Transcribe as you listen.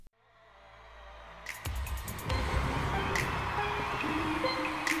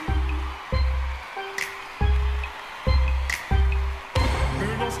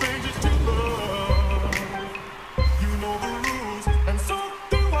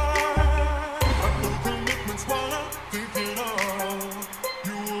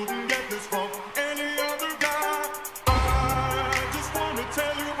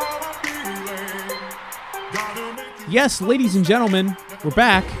Yes, ladies and gentlemen, we're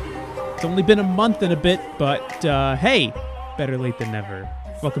back. It's only been a month and a bit, but hey, better late than never.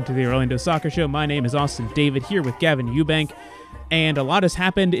 Welcome to the Orlando Soccer Show. My name is Austin David, here with Gavin Ewbank, and a lot has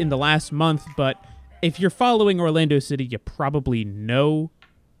happened in the last month, but if you're following Orlando City, you probably know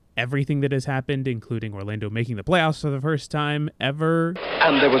everything that has happened, including Orlando making the playoffs for the first time ever.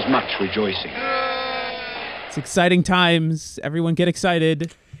 And there was much rejoicing. It's exciting times. Everyone get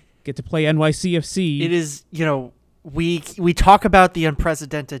excited. Get to play NYCFC. It is, we talk about the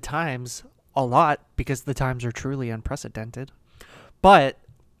unprecedented times a lot because the times are truly unprecedented. But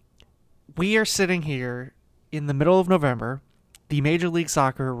we are sitting here in the middle of November. The Major League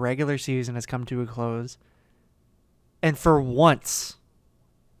Soccer regular season has come to a close. And for once,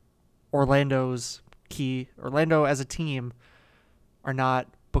 Orlando as a team are not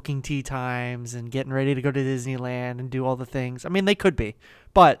booking tee times and getting ready to go to Disneyland and do all the things. I mean, they could be,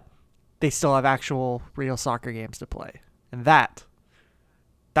 but they still have actual real soccer games to play. And that's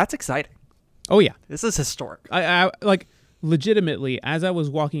exciting. Oh, yeah. This is historic. I legitimately, as I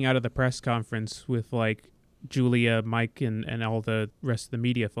was walking out of the press conference with, Julia, Mike, and all the rest of the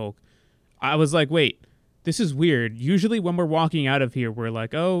media folk, I was like, wait, this is weird. Usually when we're walking out of here, we're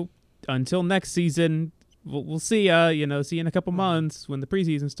like, oh, until next season, we'll see ya, see you in a couple months when the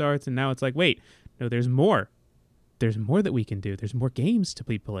preseason starts. And now it's like, wait, no, there's more. There's more that we can do. There's more games to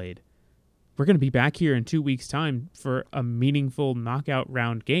be played. We're going to be back here in 2 weeks' time for a meaningful knockout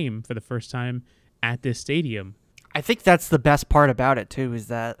round game for the first time at this stadium. I think that's the best part about it, too, is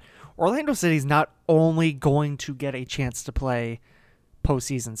that Orlando City's not only going to get a chance to play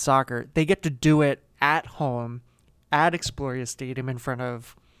postseason soccer, they get to do it at home at Exploria Stadium in front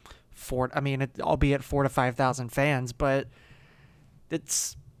of albeit 4,000 to 5,000 fans, but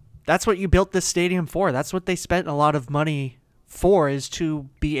that's what you built this stadium for. That's what they spent a lot of money for, is to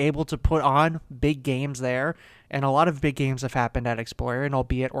be able to put on big games there. And a lot of big games have happened at Exploria, and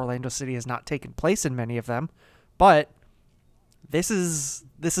albeit Orlando City has not taken place in many of them, but this is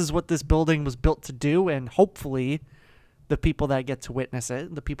what this building was built to do, and hopefully the people that get to witness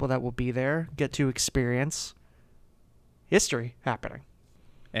it, the people that will be there, get to experience history happening.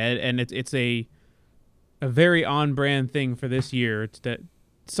 And it's a very on-brand thing for this year. It's that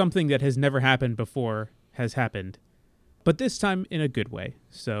something that has never happened before has happened, but this time in a good way.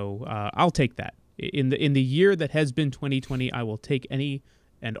 So I'll take that. In the year that has been 2020, I will take any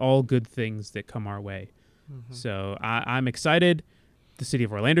and all good things that come our way. Mm-hmm. So I'm excited. The city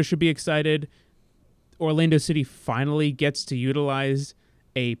of Orlando should be excited. Orlando City finally gets to utilize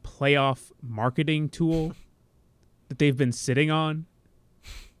a playoff marketing tool that they've been sitting on.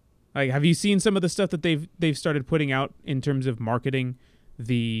 Have you seen some of the stuff that they've started putting out in terms of marketing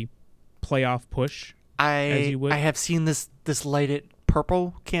the playoff push? I have seen this Light It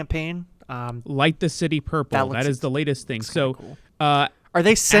Purple campaign. Light the City Purple. That is the latest thing. So, cool. Are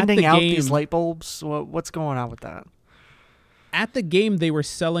they sending out these light bulbs? What's going on with that? At the game, they were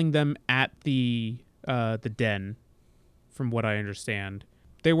selling them at the Den, from what I understand.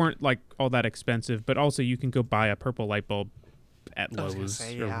 They weren't all that expensive, but also you can go buy a purple light bulb at Lowe's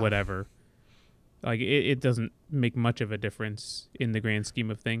or whatever. It doesn't make much of a difference in the grand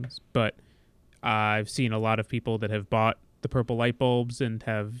scheme of things, but I've seen a lot of people that have bought the purple light bulbs and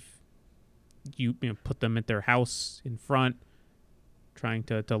have put them at their house in front, trying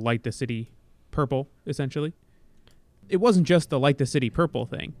to light the city purple, essentially. It wasn't just the Light the City Purple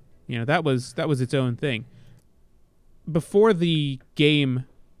thing. That was its own thing. Before the game,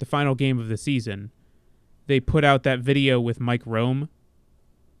 the final game of the season, they put out that video with Mike Rowe,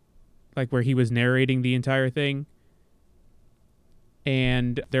 where he was narrating the entire thing.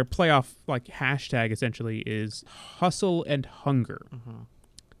 And their playoff hashtag essentially is hustle and hunger,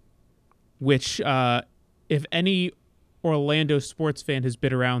 which if any Orlando sports fan has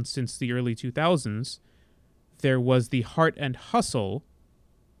been around since the early 2000s, there was the Heart and Hustle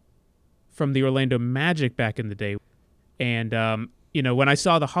from the Orlando Magic back in the day. And, when I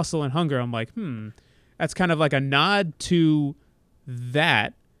saw the hustle and hunger, I'm like, that's kind of like a nod to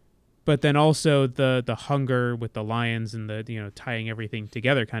that, but then also the hunger with the lions and the, tying everything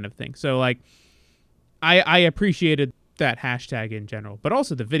together kind of thing. So, I appreciated that hashtag in general, but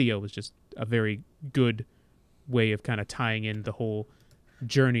also the video was just a very good way of kind of tying in the whole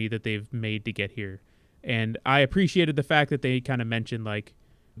journey that they've made to get here. And I appreciated the fact that they kind of mentioned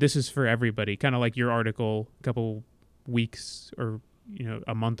this is for everybody, kind of like your article a couple weeks or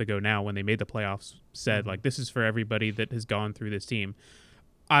a month ago now when they made the playoffs said this is for everybody that has gone through this team.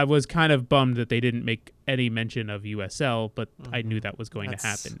 I was kind of bummed that they didn't make any mention of USL, but I knew that was going to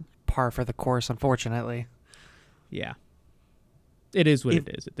happen. Par for the course, unfortunately. Yeah. It is what it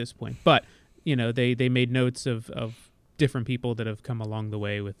is at this point. But they made notes of different people that have come along the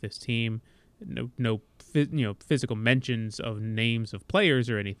way with this team. No physical mentions of names of players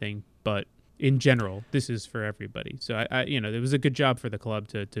or anything, but in general, this is for everybody. So it was a good job for the club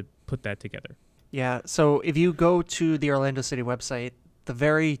to put that together. Yeah. So if you go to the Orlando City website, the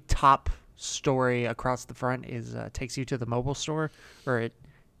very top story across the front is takes you to the mobile store,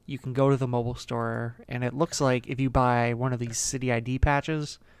 you can go to the mobile store, and it looks like if you buy one of these City ID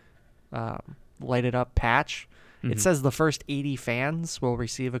patches, lighted up patch, it says the first 80 fans will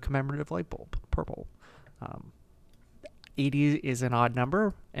receive a commemorative light bulb, purple. 80 is an odd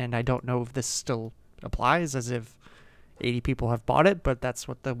number, and I don't know if this still applies as if 80 people have bought it, but that's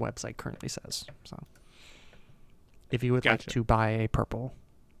what the website currently says. So if you would like to buy a purple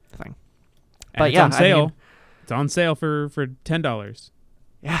thing. And it's on sale. It's on sale for $10.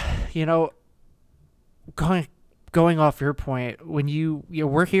 Yeah, going off your point, when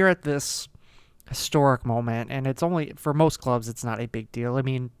we're here at this historic moment, and it's only, for most clubs, it's not a big deal. I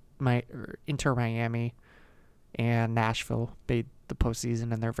mean, Inter Miami and Nashville made the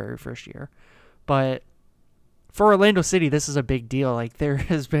postseason in their very first year. But for Orlando City, this is a big deal. Like, there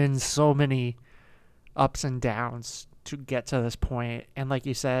has been so many ups and downs to get to this point. And like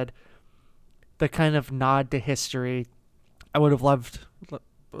you said, the kind of nod to history, I would have loved,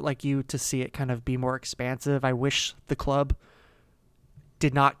 like you, to see it kind of be more expansive. I wish the club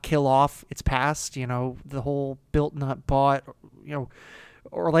did not kill off its past, the whole built not bought,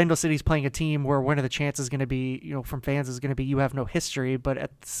 Orlando City's playing a team where one of the chances is going to be, from fans is going to be you have no history, but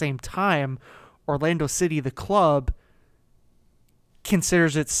at the same time, Orlando City, the club,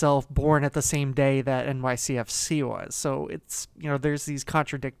 considers itself born at the same day that NYCFC was. So it's, there's these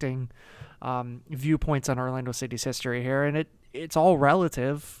contradicting viewpoints on Orlando City's history here, and it's all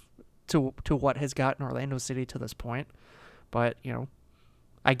relative to what has gotten Orlando City to this point. But,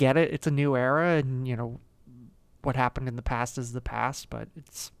 I get it. It's a new era, and, what happened in the past is the past, but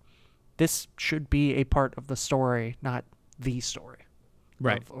this should be a part of the story, not the story.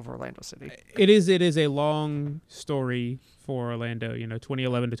 Right. Of Orlando City. It is a long story for Orlando.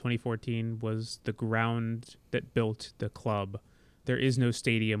 2011 to 2014 was the ground that built the club. There is no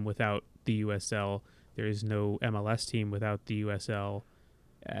stadium without the USL. There is no MLS team without the USL.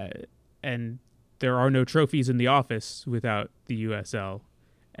 And there are no trophies in the office without the USL.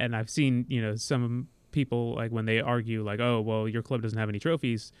 And I've seen, some people, like, when they argue, like, oh, well, your club doesn't have any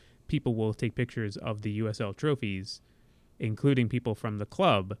trophies, people will take pictures of the USL trophies, including people from the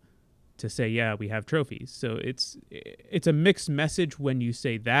club, to say, yeah, we have trophies. So it's a mixed message when you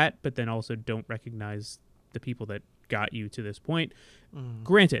say that, but then also don't recognize the people that got you to this point.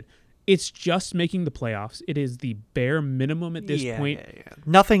 Granted, it's just making the playoffs. It is the bare minimum at this point. Yeah.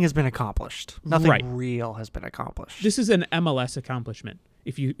 Nothing has been accomplished. Nothing real has been accomplished. This is an MLS accomplishment.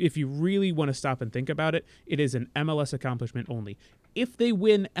 If you really want to stop and think about it, it is an MLS accomplishment only. If they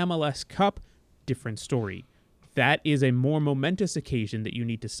win MLS Cup, different story. That is a more momentous occasion that you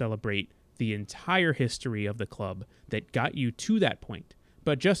need to celebrate the entire history of the club that got you to that point.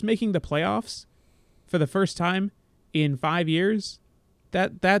 But just making the playoffs for the first time in 5 years,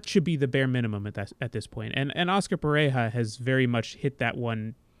 that should be the bare minimum at this point. And Oscar Pareja has very much hit that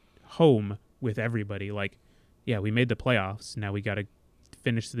one home with everybody. Like, yeah, we made the playoffs. Now we got to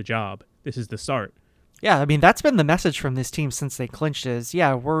finish the job. This is the start. Yeah, I mean, that's been the message from this team since they clinched is,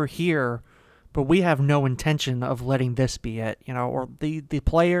 yeah, we're here, but we have no intention of letting this be it. Or the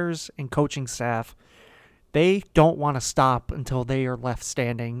players and coaching staff, they don't want to stop until they are left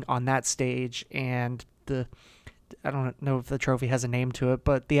standing on that stage, and I don't know if the trophy has a name to it,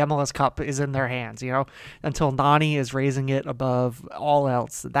 but the MLS Cup is in their hands, until Nani is raising it above all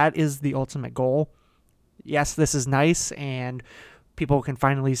else. That is the ultimate goal. Yes, this is nice, and people can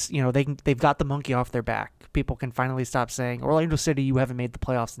finally, they've got the monkey off their back. People can finally stop saying, Orlando City, you haven't made the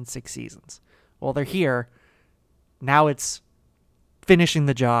playoffs in 6 seasons. Well, they're here. Now it's finishing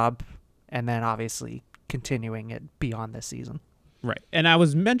the job and then obviously continuing it beyond this season. Right. And I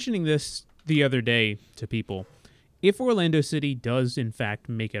was mentioning this the other day to people. If Orlando City does, in fact,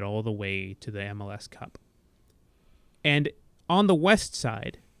 make it all the way to the MLS Cup, and on the west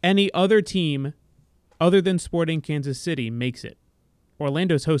side, any other team other than Sporting Kansas City makes it,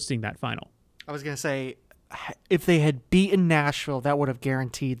 Orlando's hosting that final. I was going to say, if they had beaten Nashville, that would have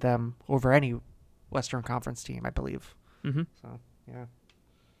guaranteed them over any Western Conference team, I believe. Mm-hmm. So, yeah.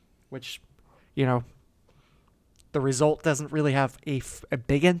 Which, the result doesn't really have a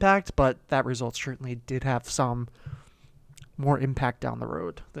big impact, but that result certainly did have some more impact down the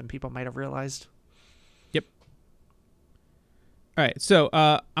road than people might have realized. Yep. All right, so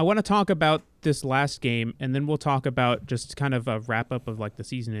I want to talk about this last game, and then we'll talk about just kind of a wrap-up of like the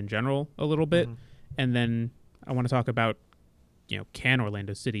season in general a little bit, and then I want to talk about, can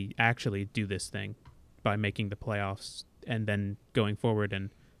Orlando City actually do this thing by making the playoffs and then going forward and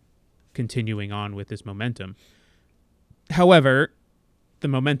continuing on with this momentum. However, the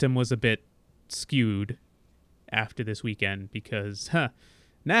momentum was a bit skewed after this weekend because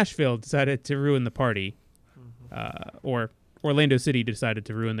Nashville decided to ruin the party, or Orlando City decided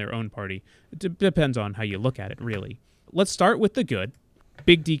to ruin their own party. It depends on how you look at it, really. Let's start with the good.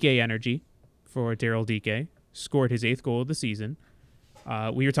 Big Dike energy for Daryl Dike. Scored his 8th goal of the season.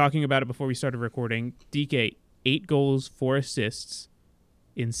 We were talking about it before we started recording. Dike, 8 goals, 4 assists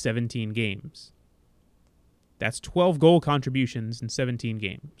in 17 games. That's 12 goal contributions in 17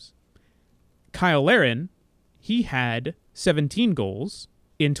 games. Kyle Larin, he had 17 goals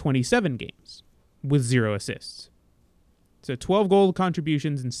in 27 games with 0 assists. So 12 goal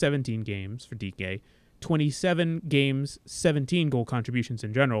contributions in 17 games for Dike, 27 games, 17 goal contributions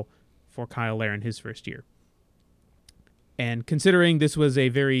in general for Kyle Larin his first year. And considering this was a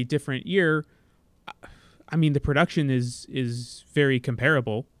very different year, I mean, the production is very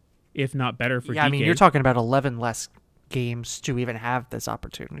comparable, if not better for Dike. I mean, you're talking about 11 less games to even have this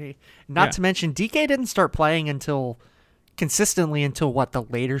opportunity. Not to mention, Dike didn't start playing consistently until the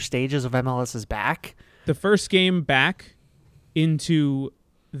later stages of MLS is back. The first game back into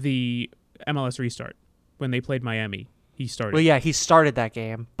the MLS restart when they played Miami, he started. Well, yeah, he started that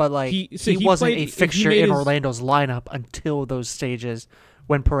game, but he wasn't a fixture in Orlando's lineup until those stages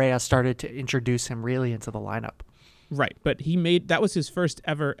when Perea started to introduce him really into the lineup. Right, but that was his first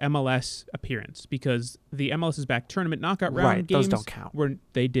ever MLS appearance because the MLS is back tournament knockout round games, those don't count.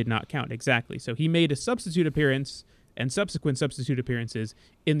 They did not count, exactly. So he made a substitute appearance and subsequent substitute appearances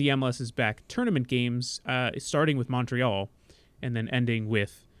in the MLS is back tournament games, starting with Montreal and then ending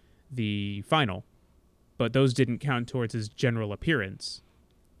with the final. But those didn't count towards his general appearance.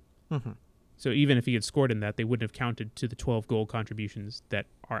 Mm-hmm. So even if he had scored in that, they wouldn't have counted to the 12 goal contributions that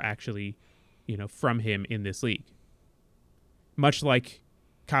are actually, from him in this league. Much like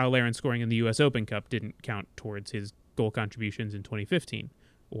Kyle Larin scoring in the U.S. Open Cup didn't count towards his goal contributions in 2015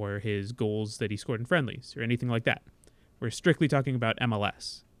 or his goals that he scored in friendlies or anything like that. We're strictly talking about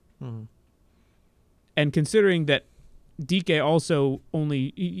MLS. Mm-hmm. And considering that Dike also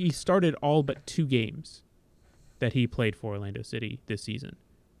he started all but 2 games that he played for Orlando City this season.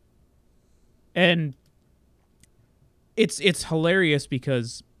 And it's hilarious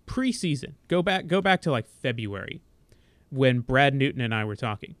because preseason, go back to February when Brad Newton and I were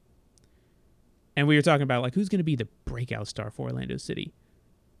talking. And we were talking about who's going to be the breakout star for Orlando City.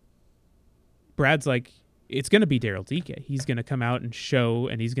 Brad's like, it's going to be Daryl Dike. He's going to come out and show,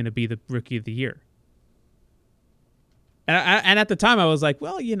 and he's going to be the rookie of the year. And at the time I was like,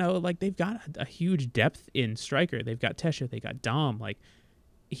 well, they've got a huge depth in striker. They've got Tesha, they got Dom.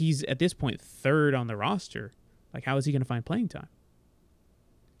 He's at this point 3rd on the roster. How is he going to find playing time?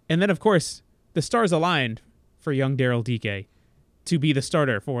 And then, of course, the stars aligned for young Daryl Dike to be the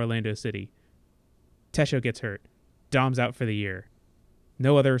starter for Orlando City. Tesho gets hurt. Dom's out for the year.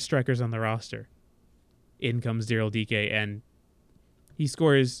 No other strikers on the roster. In comes Daryl Dike, and he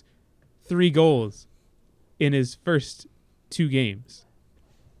scores 3 goals in his first 2 games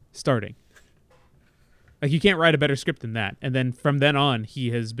starting. You can't write a better script than that. And then from then on,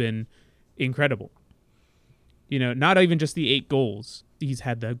 he has been incredible. Not even just the 8 goals. He's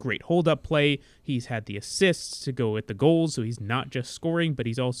had the great hold-up play. He's had the assists to go with the goals, so he's not just scoring, but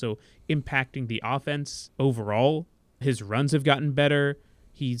he's also impacting the offense overall. His runs have gotten better.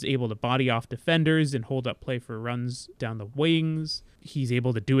 He's able to body off defenders and hold up play for runs down the wings. He's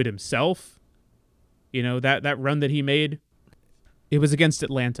able to do it himself. That run that he made, it was against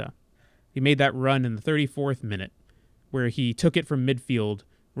Atlanta. He made that run in the 34th minute where he took it from midfield,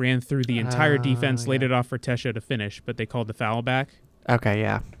 ran through the entire defense, laid it off for Tesha to finish, but they called the foul back. Okay,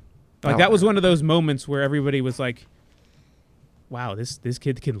 yeah. That was one of those moments where everybody was like, wow, this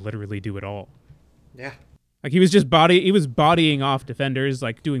kid can literally do it all. Yeah. He was just bodying off defenders,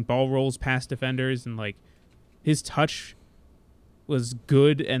 doing ball rolls past defenders, and his touch was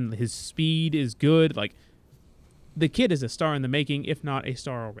good and his speed is good. The kid is a star in the making, if not a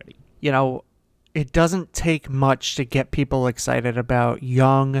star already. It doesn't take much to get people excited about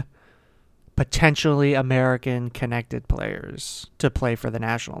young, potentially American-connected players to play for the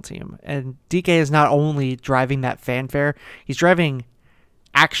national team. And Dike is not only driving that fanfare, he's driving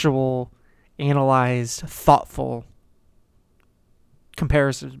actual, analyzed, thoughtful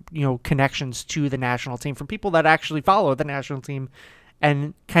comparisons, connections to the national team from people that actually follow the national team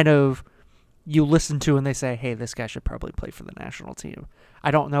and kind of you listen to and they say, hey, this guy should probably play for the national team.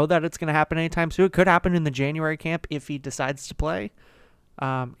 I don't know that it's going to happen anytime soon. It could happen in the January camp if he decides to play,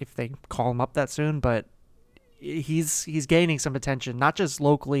 if they call him up that soon. But he's gaining some attention, not just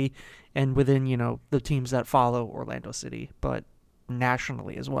locally and within, the teams that follow Orlando City, but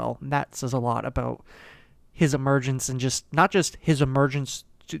nationally as well. And that says a lot about his emergence, and just not just his emergence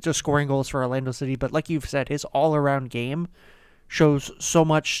to scoring goals for Orlando City, but like you've said, his all-around game shows so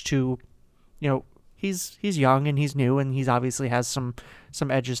much to, he's young and he's new and he's obviously has some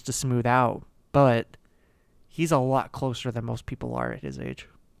edges to smooth out, but he's a lot closer than most people are at his age.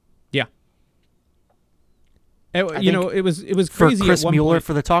 Yeah. It was for crazy Chris at one Mueller, point.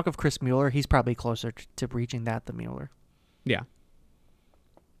 for the talk of Chris Mueller, he's probably closer to reaching that than Mueller. Yeah.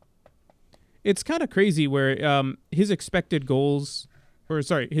 It's kind of crazy where his expected goals,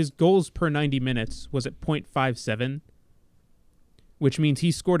 his goals per 90 minutes was at .57, which means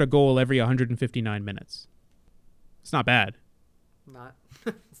he scored a goal every 159 minutes. It's not bad.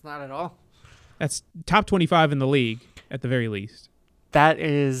 It's not at all. That's top 25 in the league at the very least. That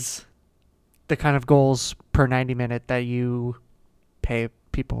is the kind of goals per 90 minute that you pay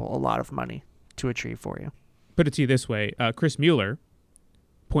people a lot of money to achieve for you. Put it to you this way. Chris Mueller,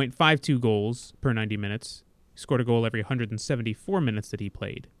 0.52 goals per 90 minutes. He scored a goal every 174 minutes that he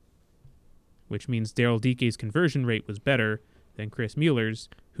played, which means Daryl Dike's conversion rate was better than Chris Mueller's,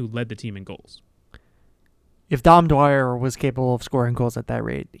 who led the team in goals. If Dom Dwyer was capable of scoring goals at that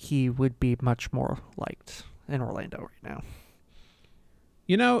rate, he would be much more liked in Orlando right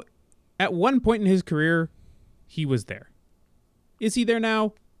now. At one point in his career, he was there. Is he there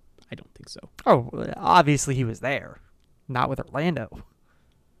now? I don't think so. Oh, obviously he was there. Not with Orlando.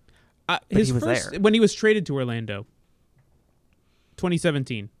 He was there. When he was traded to Orlando,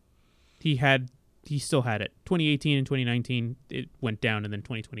 2017, he still had it. 2018 and 2019, it went down, and then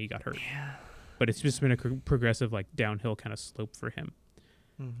 2020 he got hurt. Yeah. But it's just been a progressive, downhill kind of slope for him.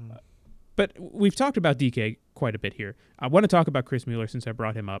 Mm-hmm. But we've talked about DK quite a bit here. I want to talk about Chris Mueller since I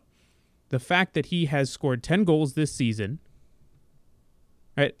brought him up. The fact that he has scored 10 goals this season.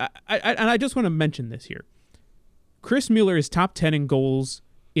 Right? And I just want to mention this here. Chris Mueller is top 10 in goals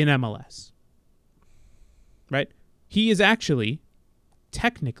in MLS. Right? He is actually,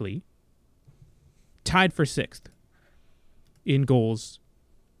 technically, tied for 6th in goals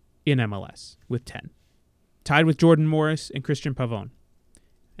in MLS with 10. Tied with Jordan Morris and Christian Pavon.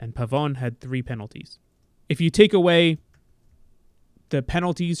 And Pavon had 3 penalties. If you take away the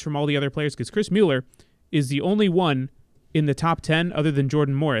penalties from all the other players, because Chris Mueller is the only one in the top 10 other than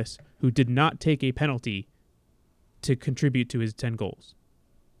Jordan Morris who did not take a penalty to contribute to his 10 goals.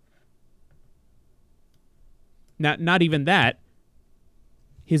 Not even that.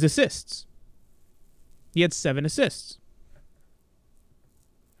 His assists. He had 7 assists.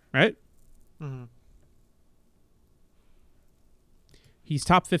 Right? Mm-hmm. He's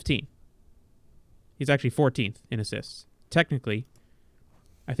top 15. He's actually 14th in assists. Technically,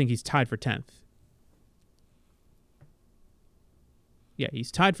 I think he's tied for 10th. Yeah,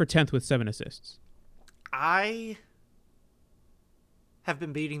 he's tied for 10th with 7 assists. I have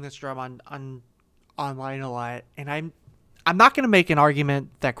been beating this drum on online a lot, and I'm not going to make an argument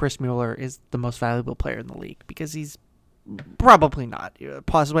that Chris Mueller is the most valuable player in the league, because he's probably not.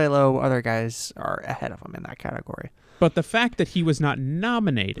 Pozuelo, other guys are ahead of him in that category. But the fact that he was not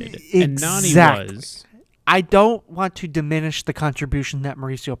nominated Exactly. and Nani was... I don't want to diminish the contribution that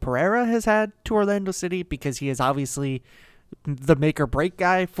Mauricio Pereira has had to Orlando City, because he is obviously the make-or-break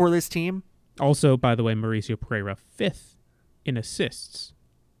guy for this team. Also, by the way, Mauricio Pereira 5th in assists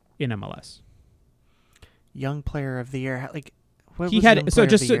in MLS. Young Player of the Year. What He was had Young so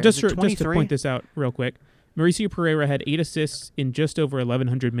Player of the Year? just Is it to 23? point this out real quick. Mauricio Pereira had 8 assists in just over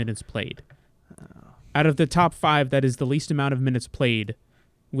 1,100 minutes played. Out of the top 5, that is the least amount of minutes played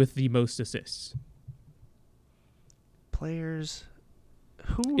with the most assists. Players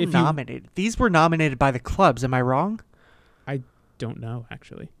who nominated? These were nominated by the clubs. Am I wrong? I don't know,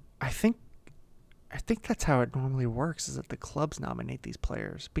 actually. I think that's how it normally works, is that the clubs nominate these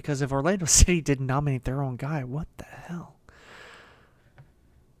players. Because if Orlando City didn't nominate their own guy, what the hell?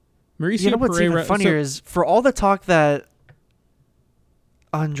 Mauricio what's Pereira, even funnier is, for all the talk that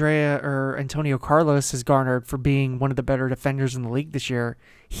Antonio Carlos has garnered for being one of the better defenders in the league this year,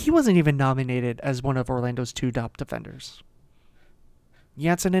 he wasn't even nominated as one of Orlando's 2 top defenders.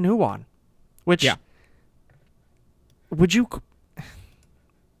 Janssen and Huan. Which, yeah.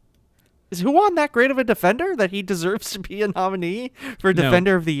 Is Huan that great of a defender that he deserves to be a nominee for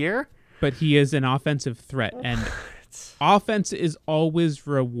Defender of the Year? But he is an offensive threat, and offense is always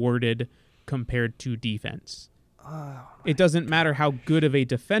rewarded compared to defense. It doesn't matter how good of a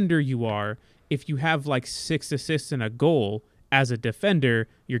defender you are. If you have like 6 assists and a goal as a defender,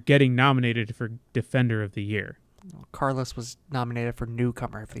 you're getting nominated for Defender of the Year. Carlos was nominated for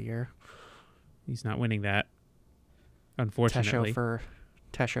Newcomer of the Year. He's not winning that, unfortunately.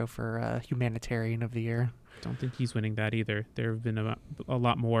 Tesho for Humanitarian of the Year. Don't think he's winning that either. There have been a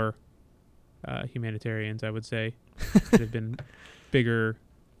lot more humanitarians, I would say, that have been bigger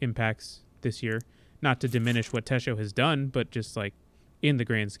impacts this year. Not to diminish what Tesho has done, but just like in the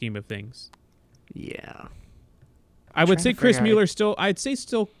grand scheme of things. Yeah. I would say Chris Mueller still. I'd say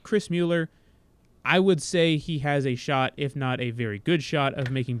still Chris Mueller. I would say he has a shot, if not a very good shot,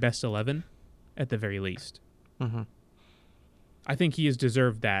 of making best 11 at the very least. Mm-hmm. I think he has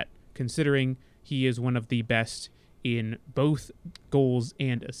deserved that, considering he is one of the best in both goals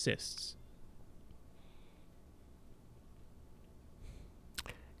and assists.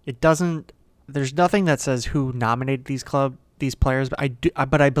 It doesn't. There's nothing that says who nominated these players,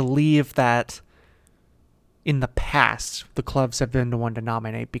 but I believe that in the past the clubs have been the one to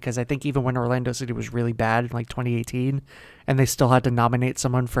nominate, because I think even when Orlando City was really bad in like 2018 and they still had to nominate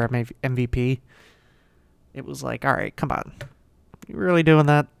someone for MVP, it was like, all right, come on, you really doing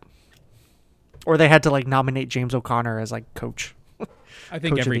that? Or they had to like nominate James O'Connor as like coach. I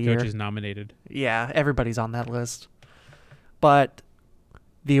think every coach is nominated. Yeah, everybody's on that list. But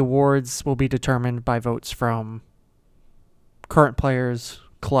the awards will be determined by votes from current players,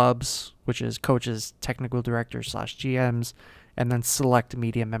 clubs, which is coaches, technical directors / GMs, and then select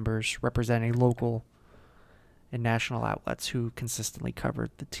media members representing local and national outlets who consistently covered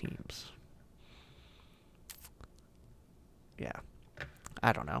the teams. Yeah.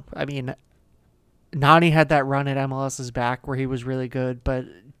 I don't know. I mean, Nani had that run at MLS's back where he was really good, but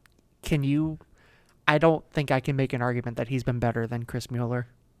I don't think I can make an argument that he's been better than Chris Mueller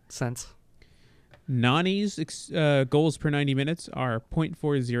since. Nani's goals per 90 minutes are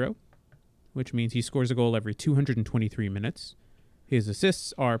 .40, which means he scores a goal every 223 minutes. His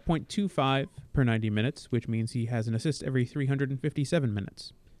assists are .25 per 90 minutes, which means he has an assist every 357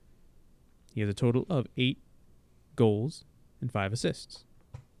 minutes. He has a total of 8 goals and 5 assists.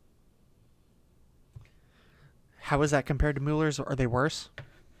 How is that compared to Mueller's? Are they worse?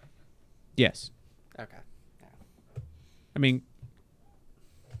 Yes. Okay. Yeah. I mean,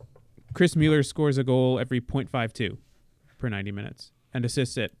 Chris Mueller scores a goal every .52 per 90 minutes and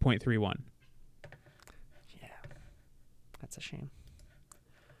assists at .31. Yeah. That's a shame.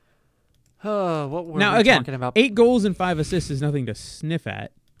 Oh, what were now, we again, talking about? 8 goals and 5 assists is nothing to sniff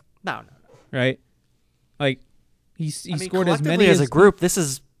at. No. Right? Like, he scored as many as a group.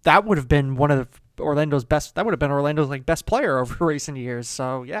 That would have been one of Orlando's best. That would have been Orlando's like best player over recent years.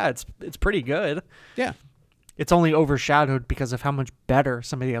 So yeah, it's pretty good. Yeah, it's only overshadowed because of how much better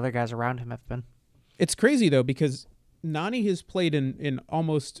some of the other guys around him have been. It's crazy though, because Nani has played in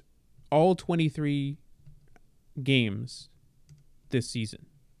almost all 23 games this season,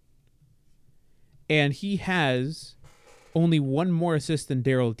 and he has only one more assist than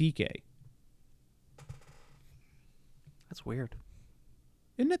Daryl Dike. That's weird.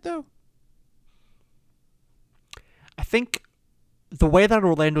 Isn't it, though? I think the way that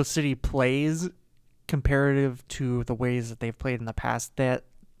Orlando City plays comparative to the ways that they've played in the past, that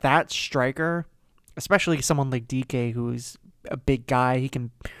striker, especially someone like DK, who's a big guy, he can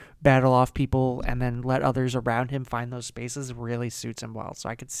battle off people and then let others around him find those spaces, really suits him well. So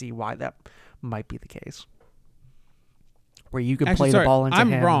I could see why that might be the case. Where you can play the ball into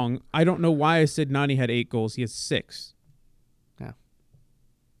him. I'm wrong. I don't know why I said Nani had 8 goals. He has 6.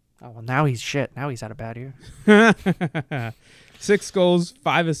 Oh, well, now he's shit. Now he's had a bad year. 6 goals,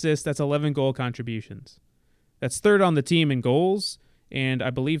 5 assists. That's 11 goal contributions. That's third on the team in goals, and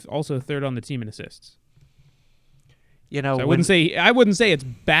I believe also third on the team in assists. You know, so I wouldn't say it's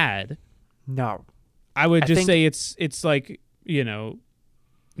bad. No, I would just say it's like, you know,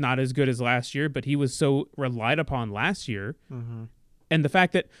 not as good as last year, but he was so relied upon last year, and the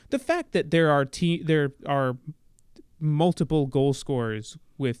fact that there are multiple goal scorers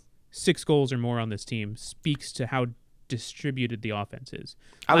with 6 goals or more on this team speaks to how distributed the offense is.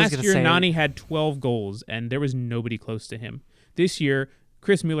 Last year, Nani had 12 goals, and there was nobody close to him. This year,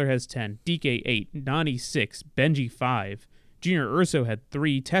 Chris Mueller has 10, Dike 8, Nani 6, Benji 5, Junior Urso had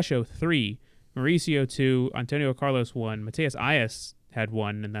 3, Tesho 3, Mauricio 2, Antonio Carlos 1, Mateus Ayas had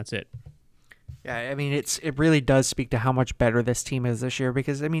 1, and that's it. Yeah, I mean, it really does speak to how much better this team is this year,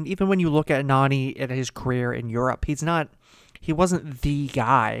 because, I mean, even when you look at Nani at his career in Europe, he wasn't the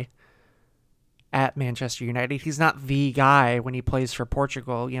guy at Manchester United. He's not the guy when he plays for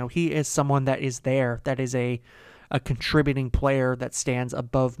Portugal. You know, he is someone that is there, that is a contributing player that stands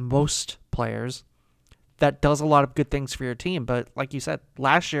above most players, that does a lot of good things for your team. But like you said,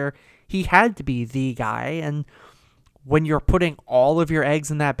 last year, he had to be the guy. And when you're putting all of your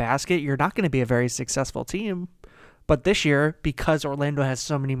eggs in that basket, you're not going to be a very successful team. But this year, because Orlando has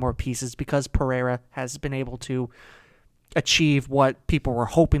so many more pieces, because Pereira has been able to achieve what people were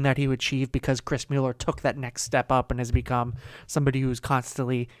hoping that he would achieve, because Chris Mueller took that next step up and has become somebody who's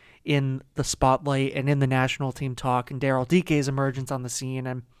constantly in the spotlight and in the national team talk, and Daryl Dike's emergence on the scene,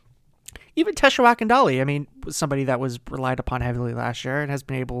 and even Tesho Akindele, I mean, was somebody that was relied upon heavily last year and has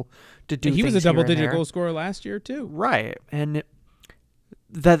been able to do he things was a double-digit here and there. goal scorer last year, too. Right. And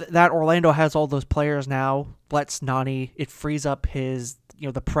that Orlando has all those players now lets Nani, it frees up his,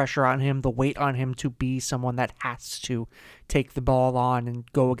 the pressure on him, the weight on him to be someone that has to take the ball on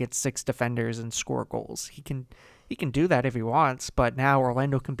and go against 6 defenders and score goals. He can do that if he wants, but now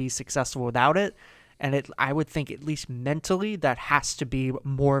Orlando can be successful without it. And I would think, at least mentally, that has to be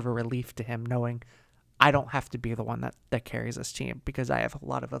more of a relief to him, knowing I don't have to be the one that carries this team because I have a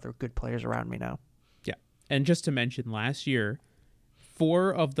lot of other good players around me now. Yeah. And just to mention, last year,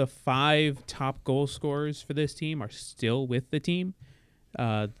 4 of the 5 top goal scorers for this team are still with the team.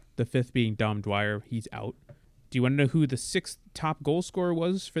 The 5th being Dom Dwyer. He's out. Do you want to know who the 6th top goal scorer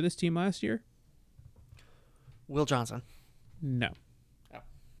was for this team last year? Will Johnson. No.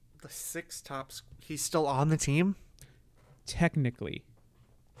 The 6th top... He's still on the team? Technically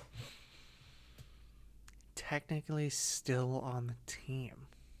still on the team.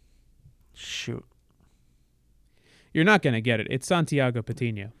 Shoot. You're not going to get it. It's Santiago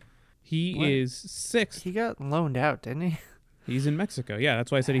Moutinho. He is 6th. He got loaned out, didn't he? He's in Mexico. Yeah,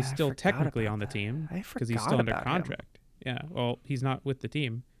 that's why I said he's still technically on the that. team. I because he's still under about contract. him. Yeah, well, he's not with the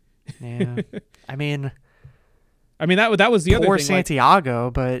team. Yeah. I mean, that was the other thing. Poor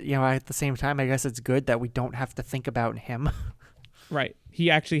Santiago, but at the same time, I guess it's good that we don't have to think about him. Right. He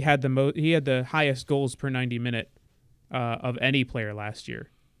actually had the highest goals per 90 minute of any player last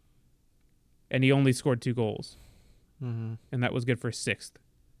year, and he only scored 2 goals, and that was good for 6th.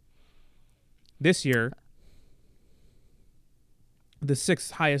 This year, the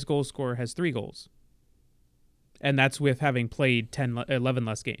 6th highest goal scorer has 3 goals, and that's with having played 11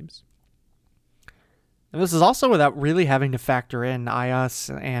 less games. And this is also without really having to factor in Ayas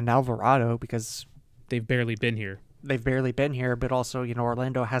and Alvarado because they've barely been here. But also,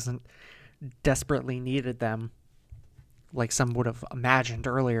 Orlando hasn't desperately needed them like some would have imagined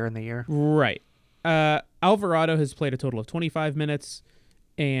earlier in the year. Right. Alvarado has played a total of 25 minutes,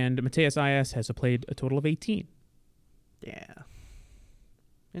 and Mateus Ayas has played a total of 18. Yeah.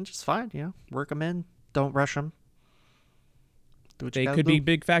 And just fine, work them in. Don't rush them. They could be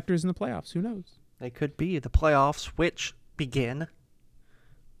big factors in the playoffs. Who knows? They could be. The playoffs, which begin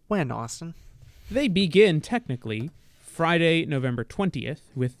when, Austin? They begin, technically, Friday, November 20th,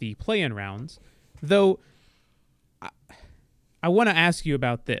 with the play-in rounds. Though, I want to ask you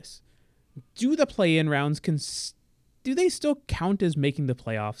about this. Do the play-in rounds, do they still count as making the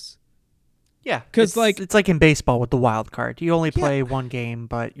playoffs? Yeah, because it's like in baseball with the wild card. You only play one game,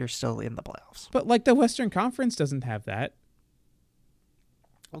 but you're still in the playoffs. But the Western Conference doesn't have that.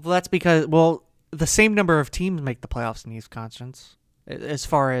 Well, that's because the same number of teams make the playoffs in the East Conference, as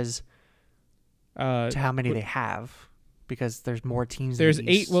far as to how many they have, because there's more teams. There's in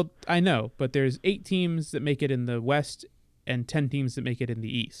the 8. East. Well, I know, but there's 8 teams that make it in the West and 10 teams that make it in the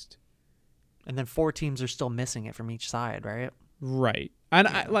East. And then 4 teams are still missing it from each side, right? Right. And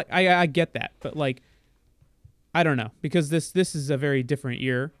I get that, but I don't know, because this is a very different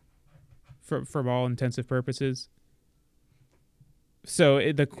year for all intensive purposes.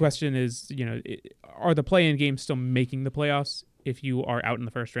 So the question is, are the play-in games still making the playoffs if you are out in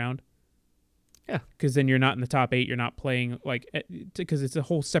the first round? Yeah. Because then you're not in the top 8. You're not playing because it's a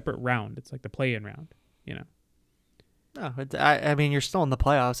whole separate round. It's like the play-in round, No, I mean, you're still in the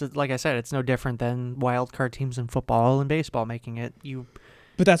playoffs. Like I said, it's no different than wild card teams in football and baseball making it.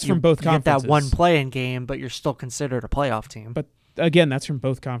 But that's from both conferences. You get that one play-in game, but you're still considered a playoff team. But again, that's from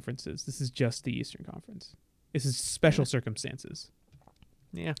both conferences. This is just the Eastern Conference. This is special circumstances.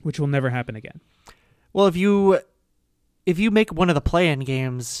 Yeah. Which will never happen again. Well, if you make one of the play-in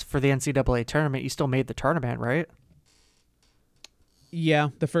games for the NCAA tournament, you still made the tournament, right? Yeah,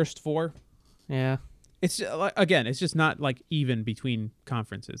 the first 4. Yeah. It's just not even between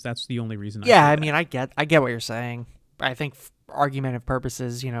conferences. That's the only reason. I mean, I get what you're saying. I think, for argumentative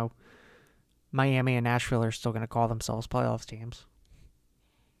purposes, Miami and Nashville are still going to call themselves playoff teams.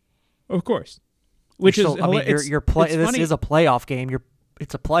 Of course. Which is, I mean, this is a playoff game.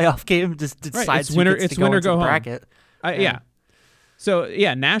 It's a playoff game. Just decides right. It's winner. It's winner go home. Bracket. Yeah. So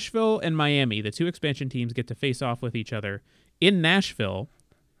Nashville and Miami, the 2 expansion teams, get to face off with each other in Nashville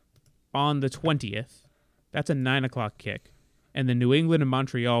on the 20th. That's a 9 o'clock kick. And then New England and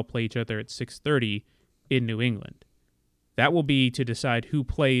Montreal play each other at 6:30 in New England. That will be to decide who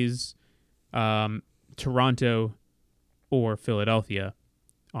plays Toronto or Philadelphia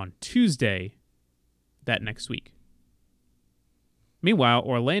on Tuesday that next week. Meanwhile,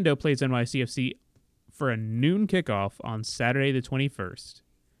 Orlando plays NYCFC for a noon kickoff on Saturday the 21st.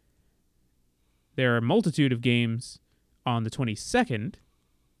 There are a multitude of games on the 22nd,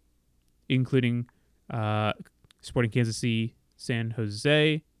 including Sporting Kansas City, San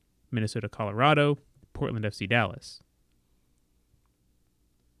Jose, Minnesota, Colorado, Portland FC, Dallas.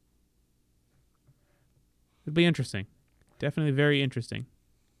 It'll be interesting. Definitely very interesting.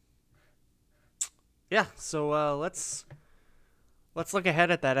 Yeah, so let's look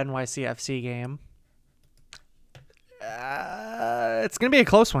ahead at that NYCFC game. It's going to be a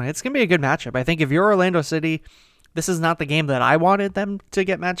close one. It's going to be a good matchup. I think if you're Orlando City, this is not the game that I wanted them to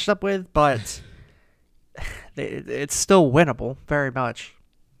get matched up with, but it's still winnable very much.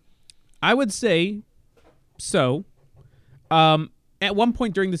 I would say so. At one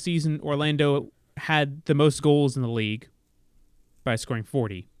point during the season, Orlando had the most goals in the league by scoring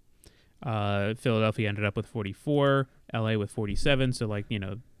 40. Philadelphia ended up with 44, LA with 47, so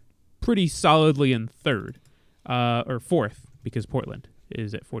pretty solidly in third. Or fourth, because Portland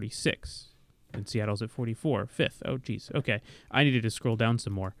is at 46 and Seattle's at 44, fifth. Oh, geez. Okay. I needed to scroll down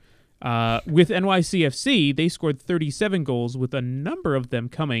some more. With NYCFC, they scored 37 goals, with a number of them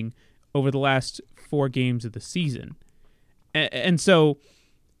coming over the last 4 games of the season. And so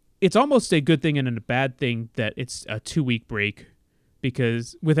it's almost a good thing and a bad thing that it's a 2-week break,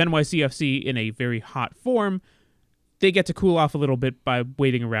 because with NYCFC in a very hot form, they get to cool off a little bit by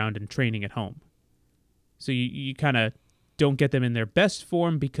waiting around and training at home. So you kind of don't get them in their best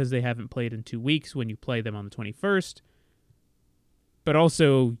form because they haven't played in 2 weeks when you play them on the 21st. But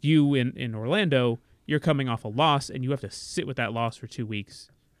also you in Orlando, you're coming off a loss and you have to sit with that loss for 2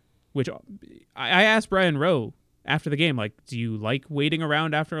 weeks. Which I asked Brian Rowe after the game, do you like waiting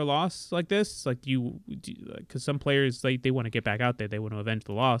around after a loss like this? Because some players, they want to get back out there. They want to avenge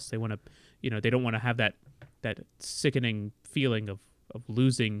the loss. They want to, they don't want to have that sickening feeling of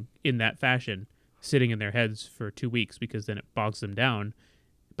losing in that fashion sitting in their heads for 2 weeks, because then it bogs them down.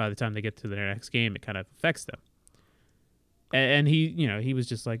 By the time they get to their next game, it kind of affects them. And he was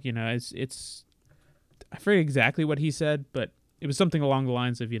just like, it's I forget exactly what he said, but it was something along the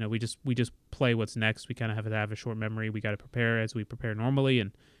lines of, we just play what's next. We kind of have to have a short memory. We got to prepare as we prepare normally,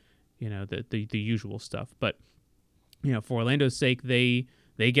 and the usual stuff. But for Orlando's sake, they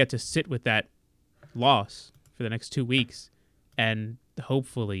get to sit with that loss for the next 2 weeks, and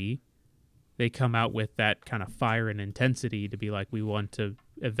hopefully they come out with that kind of fire and intensity to be like, we want to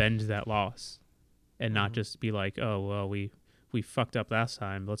avenge that loss, and not just be like, oh, well, we fucked up last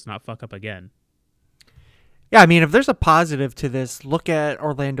time. Let's not fuck up again. Yeah, I mean, if there's a positive to this, look at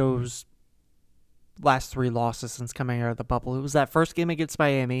Orlando's last 3 losses since coming out of the bubble. It was that first game against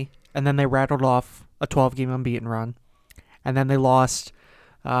Miami, and then they rattled off a 12-game unbeaten run. And then they lost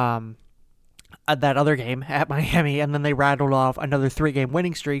that other game at Miami, and then they rattled off another 3-game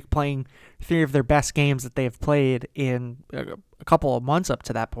winning streak, playing 3 of their best games that they've played in a couple of months up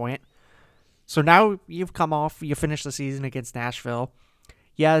to that point. So now you finish the season against Nashville.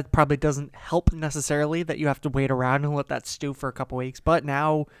 Yeah, it probably doesn't help necessarily that you have to wait around and let that stew for a couple weeks, but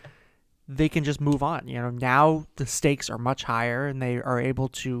now they can just move on. Now the stakes are much higher, and they are able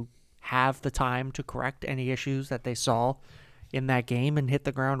to have the time to correct any issues that they saw in that game and hit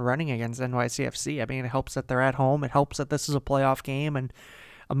the ground running against NYCFC. I mean, it helps that they're at home. It helps that this is a playoff game and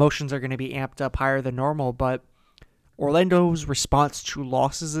emotions are going to be amped up higher than normal. But Orlando's response to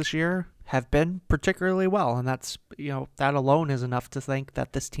losses this year have been particularly well. And that's, that alone is enough to think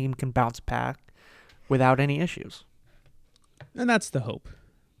that this team can bounce back without any issues. And that's the hope.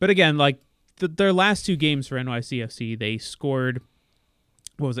 But again, their last 2 games for NYCFC, they scored,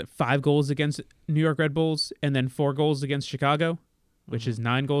 5 goals against New York Red Bulls, and then 4 goals against Chicago, which is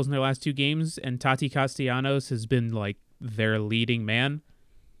 9 goals in their last 2 games. And Tati Castellanos has been their leading man.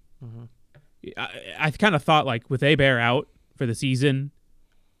 Mm-hmm. I kind of thought with Hebert out for the season,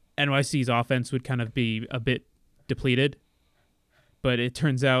 NYC's offense would kind of be a bit depleted, but it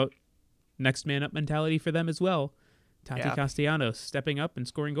turns out next man up mentality for them as well. Tati Castellanos stepping up and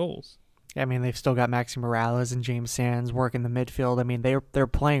scoring goals. I mean, they've still got Maxi Morales and James Sands working the midfield. I mean, they're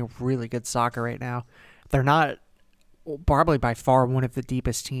playing really good soccer right now. They're not probably by far one of the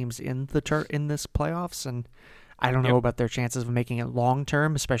deepest teams in this playoffs, and I don't know about their chances of making it long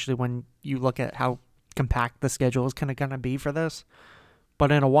term, especially when you look at how compact the schedule is kind of going to be for this.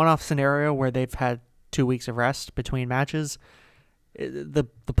 But in a one-off scenario where they've had 2 weeks of rest between matches, the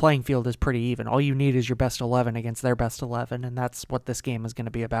playing field is pretty even. All you need is your best 11 against their best 11, and that's what this game is going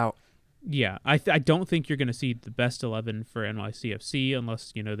to be about. Yeah, I don't think you're going to see the best 11 for NYCFC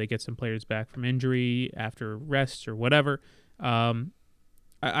unless, they get some players back from injury after rest or whatever.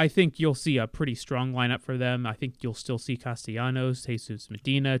 I think you'll see a pretty strong lineup for them. I think you'll still see Castellanos, Jesus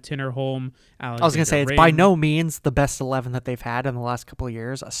Medina, Tinnerholm, Alexander I was going to say, it's Ring. by no means the best 11 that they've had in the last couple of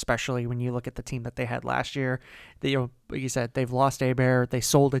years, especially when you look at the team that they had last year. Like you said, they've lost Hebert. They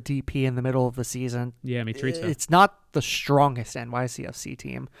sold a DP in the middle of the season. Yeah, Mitrita. It's not the strongest NYCFC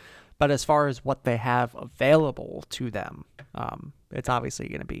team, but as far as what they have available to them, it's obviously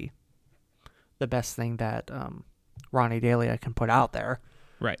going to be the best thing that Ronnie Delia can put out there.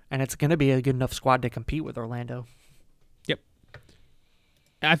 Right. And it's going to be a good enough squad to compete with Orlando. Yep.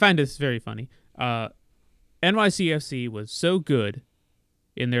 I find this very funny. NYCFC was so good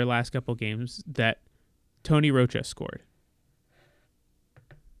in their last couple games that Tony Rocha scored.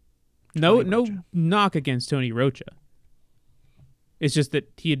 No knock against Tony Rocha. It's just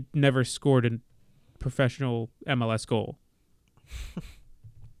that he had never scored a professional MLS goal.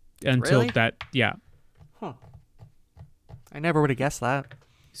 Until Really? that, yeah. Huh. I never would have guessed that.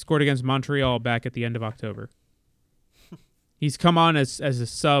 He scored against Montreal back at the end of October. He's come on as a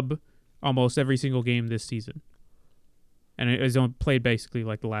sub almost every single game this season. And he's only played basically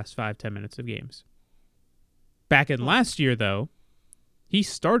like the last 5-10 minutes of games. Back in last year, though, he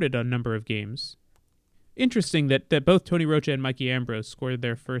started a number of games. Interesting that both Tony Rocha and Mikey Ambrose scored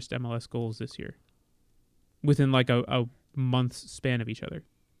their first MLS goals this year. Within like a month's span of each other.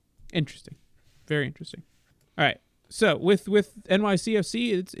 Interesting. Very interesting. All right. So with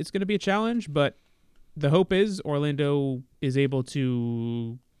NYCFC, it's going to be a challenge, but the hope is Orlando is able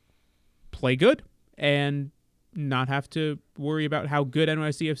to play good and not have to worry about how good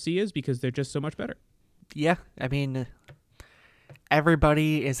NYCFC is because they're just so much better. Yeah, I mean,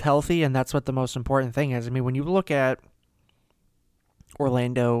 everybody is healthy, and that's what the most important thing is. I mean, when you look at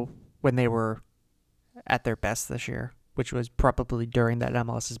Orlando when they were at their best this year, which was probably during that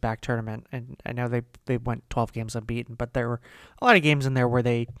MLS's back tournament. And I know they went 12 games unbeaten, but there were a lot of games in there where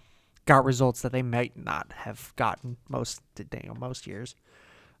they got results that they might not have gotten most years.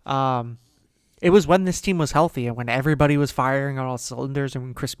 It was when this team was healthy and when everybody was firing on all cylinders and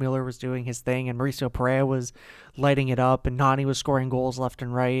when Chris Mueller was doing his thing and Mauricio Pereira was lighting it up and Nani was scoring goals left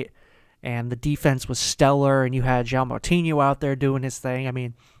and right and the defense was stellar and you had João Moutinho out there doing his thing. I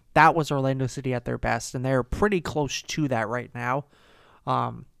mean, that was Orlando City at their best, and they're pretty close to that right now.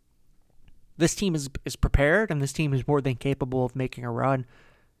 This team is prepared, and this team is more than capable of making a run.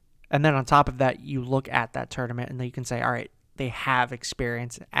 And then on top of that, you look at that tournament, and then you can say, all right, they have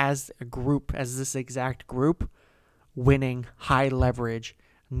experience as a group, as this exact group, winning high leverage,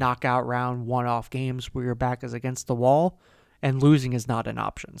 knockout round, one-off games where your back is against the wall, and losing is not an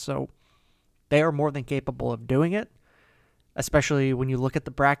option. So they are more than capable of doing it. Especially when you look at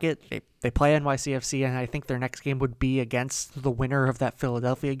the bracket, they play NYCFC, and I think their next game would be against the winner of that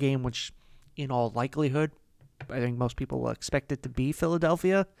Philadelphia game, which, in all likelihood, I think most people will expect it to be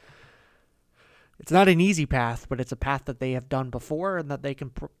Philadelphia. It's not an easy path, but it's a path that they have done before and that they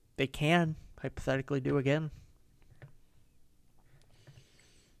can hypothetically do again.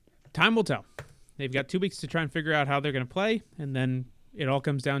 Time will tell. They've got 2 weeks to try and figure out how they're going to play, and then it all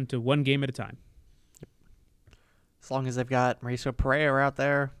comes down to one game at a time. As long as they've got Mauricio Pereira out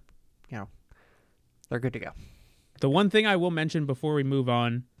there, they're good to go. The one thing I will mention before we move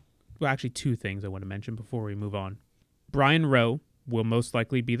on, well, actually 2 things I want to mention before we move on. Brian Rowe will most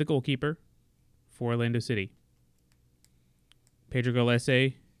likely be the goalkeeper for Orlando City. Pedro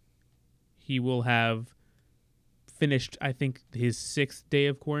Gallese, he will have finished, I think, his 6th day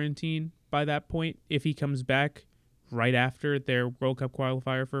of quarantine by that point if he comes back right after their World Cup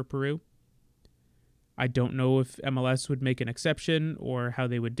qualifier for Peru. I don't know if MLS would make an exception or how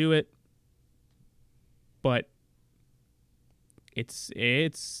they would do it, but it's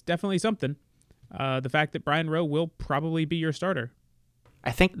definitely something. The fact that Brian Rowe will probably be your starter. I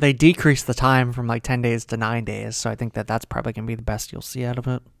think they decreased the time from like 10 days to 9 days, so I think that's probably going to be the best you'll see out of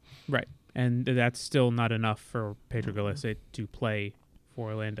it. Right, and that's still not enough for Pedro Gallese to play for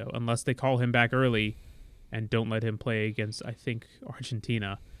Orlando, unless they call him back early and don't let him play against, I think,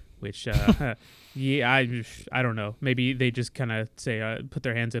 Argentina. Which, yeah, I don't know. Maybe they just kind of say, put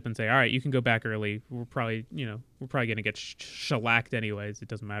their hands up and say, all right, you can go back early. We're probably going to get shellacked anyways. It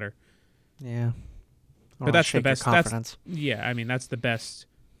doesn't matter. Yeah. But that's the best. Confidence. That's the best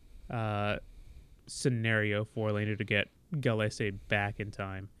scenario for Orlando to get Gallese back in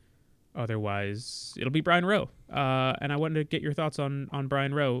time. Otherwise, it'll be Brian Rowe. And I wanted to get your thoughts on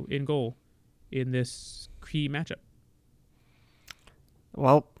Brian Rowe in goal in this key matchup.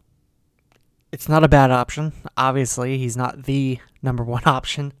 Well, it's not a bad option. Obviously, he's not the number one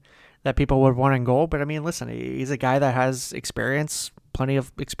option that people would want in goal. But I mean, listen, he's a guy that has experience, plenty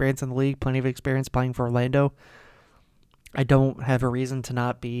of experience in the league, plenty of experience playing for Orlando. I don't have a reason to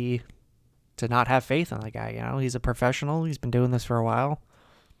not have faith in the guy. You know, he's a professional. He's been doing this for a while.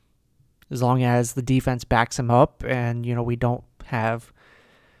 As long as the defense backs him up, and we don't have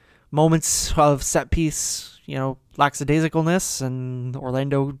moments of set piece, lackadaisicalness, and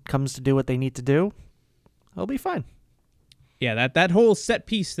Orlando comes to do what they need to do, it'll be fine. Yeah, that whole set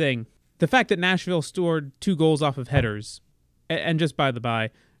piece thing, the fact that Nashville scored 2 goals off of headers, and just by the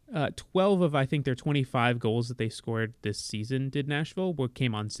by, 12 of, I think, their 25 goals that they scored this season did Nashville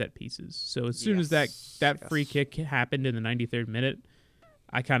came on set pieces. So as soon as that free kick happened in the 93rd minute,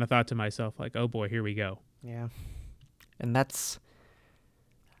 I kind of thought to myself, like, oh boy, here we go. Yeah. And that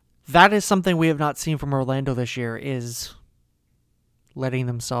is something we have not seen from Orlando this year, is letting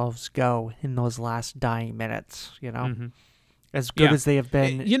themselves go in those last dying minutes, Mm-hmm. As good as they have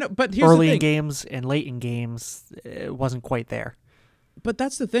been but here's early the thing. In games and late in games, it wasn't quite there. But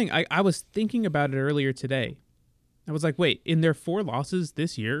that's the thing. I was thinking about it earlier today. I was like, wait, in their 4 losses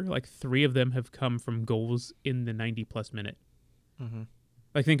this year, like 3 of them have come from goals in the 90-plus minute. Mm-hmm.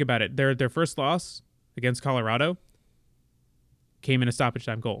 Like, think about it. Their first loss against Colorado came in a stoppage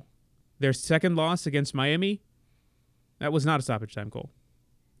time goal. Their second loss against Miami, that was not a stoppage time goal.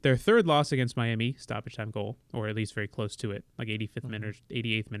 Their third loss against Miami, stoppage time goal, or at least very close to it, like 85th minute or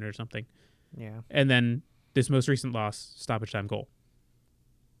 88th minute or something. Yeah. And then this most recent loss, stoppage time goal.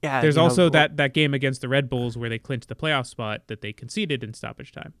 Yeah. There's also that game against the Red Bulls where they clinched the playoff spot that they conceded in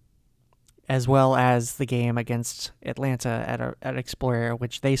stoppage time. As well as the game against Atlanta at Exploria,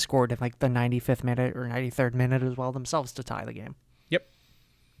 which they scored in like the 95th minute or 93rd minute as well themselves to tie the game. Yep.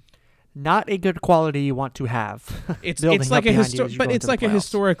 Not a good quality you want to have. It's like a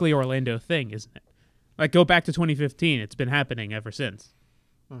historically Orlando thing, isn't it? Like, go back to 2015. It's been happening ever since.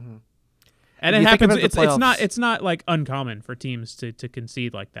 Mm-hmm. And it happens. It's not like uncommon for teams to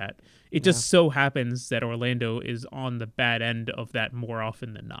concede like that. It just so happens that Orlando is on the bad end of that more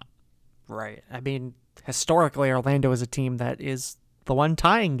often than not. Right. I mean, historically, Orlando is a team that is the one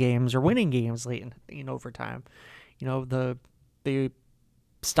tying games or winning games late in overtime. The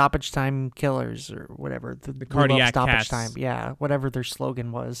stoppage time killers or whatever. The cardiac stoppage cats. time. Yeah, whatever their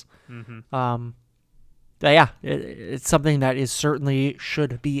slogan was. Mm-hmm. It's something that is certainly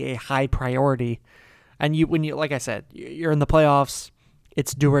should be a high priority. And when you, like I said, you're in the playoffs,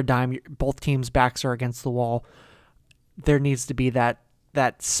 it's do or die. Both teams' backs are against the wall. There needs to be that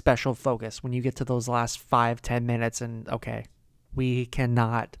special focus when you get to those last 5-10 minutes and, okay, we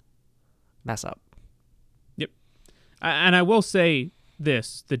cannot mess up. Yep. And I will say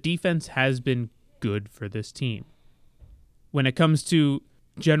this, the defense has been good for this team. When it comes to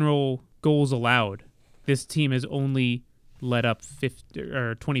general goals allowed, this team has only let up 50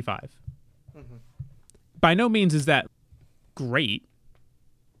 or 25. Mm-hmm. By no means is that great.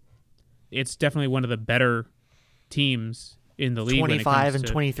 It's definitely one of the better teams in the league. 25 and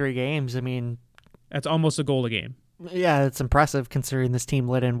 23 games. I mean, that's almost a goal a game. Yeah, it's impressive considering this team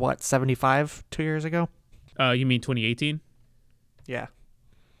let in 75 2 years ago. You mean 2018? Yeah.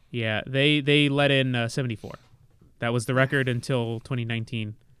 Yeah, they let in 74. That was the record until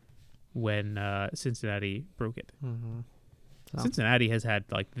 2019 when Cincinnati broke it. Mm-hmm. So. Cincinnati has had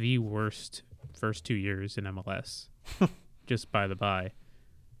like the worst first 2 years in MLS. Just by the by.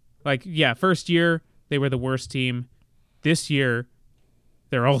 Like, yeah, first year they were the worst team. This year,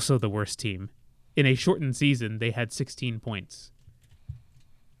 they're also the worst team. In a shortened season, they had 16 points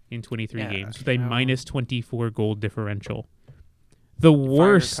in 23 games with a minus 24 goal differential. The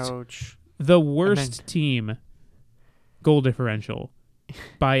worst team goal differential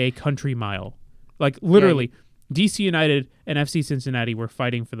by a country mile. Like, literally, DC United and FC Cincinnati were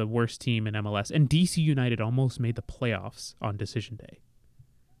fighting for the worst team in MLS, and DC United almost made the playoffs on decision day.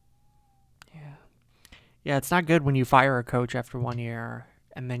 Yeah, it's not good when you fire a coach after 1 year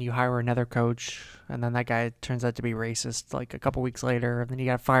and then you hire another coach and then that guy turns out to be racist like a couple weeks later and then you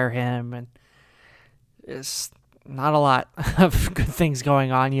got to fire him, and it's not a lot of good things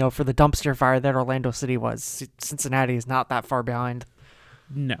going on, for the dumpster fire that Orlando City was. Cincinnati is not that far behind.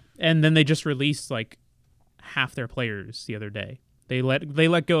 No. And then they just released like half their players the other day. They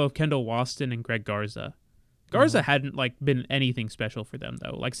let go of Kendall Waston and Greg Garza. Garza hadn't like been anything special for them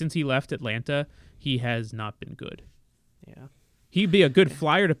though. Like, since he left Atlanta, he has not been good. Yeah, he'd be a good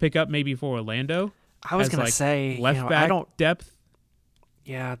flyer to pick up maybe for Orlando. I was gonna say left back depth.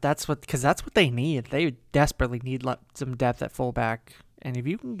 Yeah, that's what they need. They desperately need some depth at fullback, and if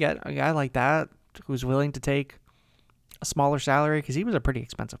you can get a guy like that who's willing to take a smaller salary? Because he was a pretty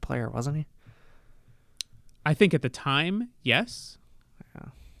expensive player, wasn't he? I think at the time, yes.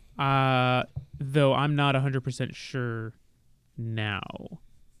 Yeah. Though I'm not 100% sure now.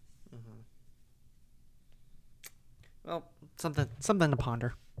 Well, something to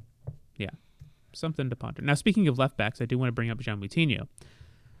ponder. Yeah, something to ponder. Now, speaking of left backs, I do want to bring up Jean Moutinho.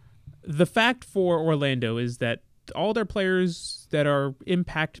 The fact for Orlando is that all their players that are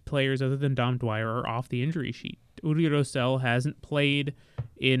impact players other than Dom Dwyer are off the injury sheet. Uri Rosell hasn't played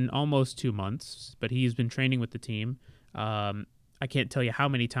in almost 2 months, but he's been training with the team. I can't tell you how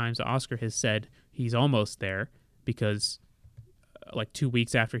many times Oscar has said he's almost there because like 2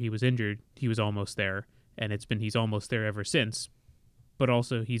 weeks after he was injured, he was almost there, and he's almost there ever since. But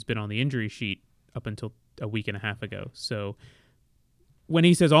also he's been on the injury sheet up until a week and a half ago. So when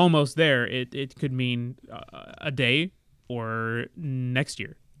he says almost there, it could mean a day or next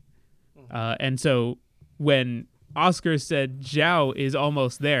year. And so when Oscar said João is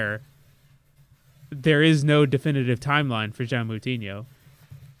almost there is no definitive timeline for Jean Moutinho.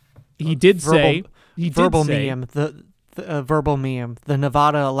 He did say verbal meme. The verbal meme. The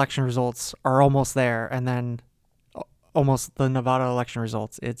Nevada election results are almost there, and then almost the Nevada election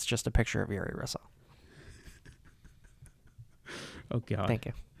results. It's just a picture of Uri Rosell. Oh God. Thank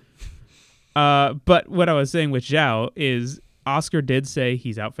you. But what I was saying with João is Oscar did say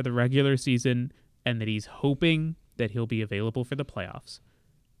he's out for the regular season and that he's hoping that he'll be available for the playoffs.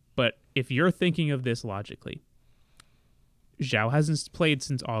 But if you're thinking of this logically, João hasn't played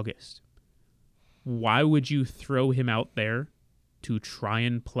since August. Why would you throw him out there to try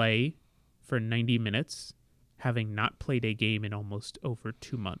and play for 90 minutes, having not played a game in almost over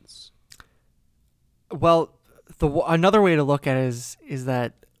 2 months? Well, another way to look at it is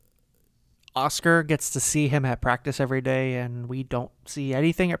that Oscar gets to see him at practice every day, and we don't see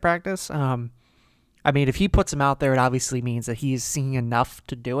anything at practice. I mean, if he puts him out there, it obviously means that he's seeing enough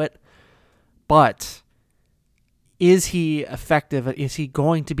to do it. But is he effective? Is he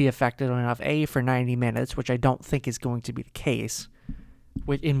going to be effective enough, A, for 90 minutes, which I don't think is going to be the case,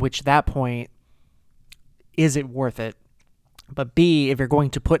 in which that point, is it worth it? But B, if you're going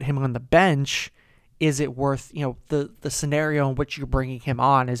to put him on the bench, is it worth, the scenario in which you're bringing him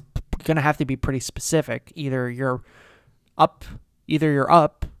on is going to have to be pretty specific. Either you're up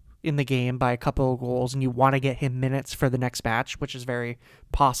in the game by a couple of goals and you want to get him minutes for the next match, which is very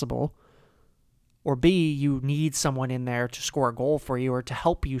possible. Or B, you need someone in there to score a goal for you or to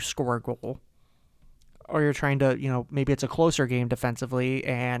help you score a goal. Or you're trying to, maybe it's a closer game defensively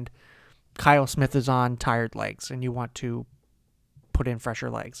and Kyle Smith is on tired legs and you want to put in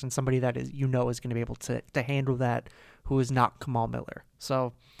fresher legs and somebody that is is going to be able to handle that, who is not Kamal Miller.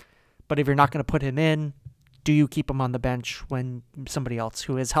 So, but if you're not going to put him in, do you keep him on the bench when somebody else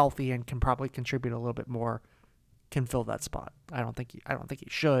who is healthy and can probably contribute a little bit more can fill that spot? I don't think he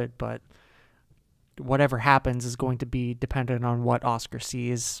should, but whatever happens is going to be dependent on what Oscar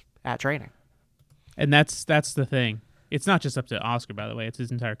sees at training. And that's the thing. It's not just up to Oscar, by the way. It's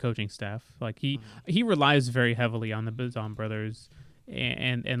his entire coaching staff. Like he relies very heavily on the Bazan brothers,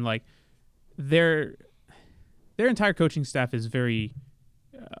 and like their entire coaching staff is very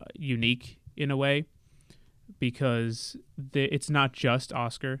unique in a way because it's not just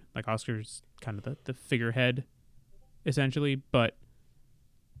Oscar. Like Oscar's kind of the figurehead, essentially, but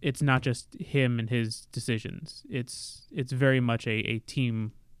it's not just him and his decisions. It's very much a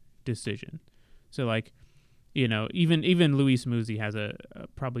team decision. So like, even Luis Muzzi has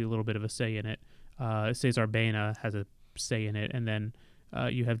probably a little bit of a say in it. Cesar Baena has a say in it. And then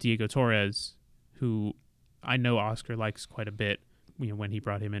you have Diego Torres, who I know Oscar likes quite a bit, when he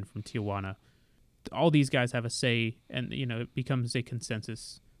brought him in from Tijuana. All these guys have a say, and, it becomes a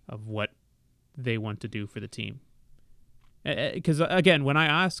consensus of what they want to do for the team. Because, again, when I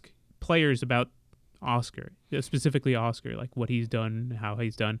ask players about Oscar, specifically Oscar, like what he's done, how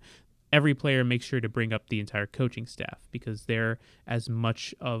he's done, every player makes sure to bring up the entire coaching staff because they're as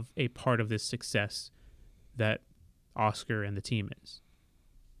much of a part of this success that Oscar and the team is.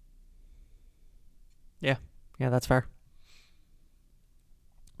 Yeah, that's fair.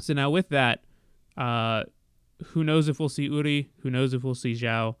 So now with that, who knows if we'll see Uri? Who knows if we'll see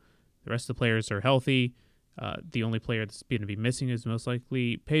João? The rest of the players are healthy. The only player that's going to be missing is most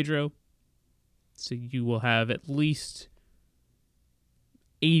likely Pedro. So you will have at least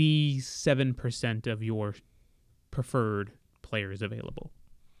 87% of your preferred players available.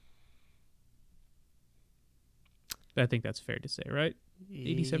 I think that's fair to say, right?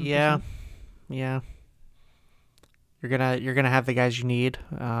 87%? Yeah. You're gonna have the guys you need,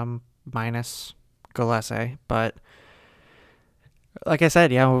 minus Gallese, but like I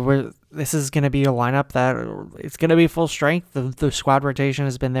said, this is going to be a lineup that it's going to be full strength. The squad rotation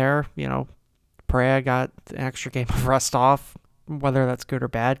has been there. Pereira got an extra game of rest off, whether that's good or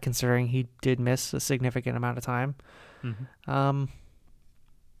bad, considering he did miss a significant amount of time. Mm-hmm.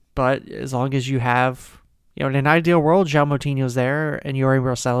 But as long as you have, in an ideal world, João Moutinho's there and Yuri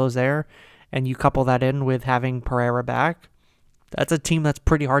Rosello's there, and you couple that in with having Pereira back, that's a team that's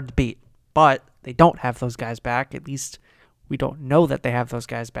pretty hard to beat. But they don't have those guys back. At least we don't know that they have those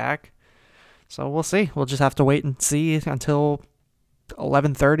guys back. So we'll see. We'll just have to wait and see until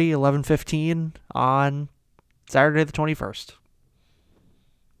 11:30, 11:15 on Saturday the 21st.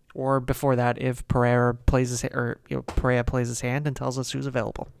 Or before that, if Pereira plays his hand and tells us who's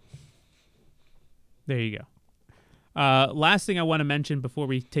available. There you go. Last thing I want to mention before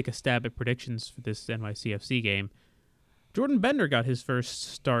we take a stab at predictions for this NYCFC game. Jordan Bender got his first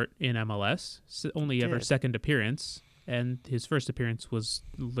start in MLS, only ever second appearance, and his first appearance was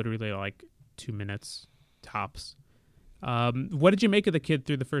literally like 2 minutes tops. What did you make of the kid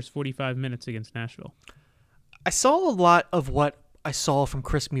through the first 45 minutes against Nashville? I saw a lot of what I saw from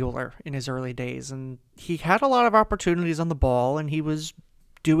Chris Mueller in his early days, and he had a lot of opportunities on the ball, and he was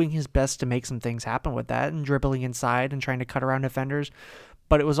doing his best to make some things happen with that and dribbling inside and trying to cut around defenders.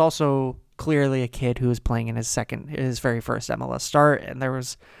 But it was also clearly a kid who was playing in his very first MLS start, and there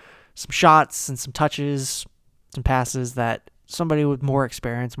was some shots and some touches, some passes that somebody with more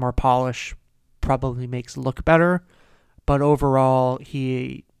experience, more polish, probably makes look better. But overall,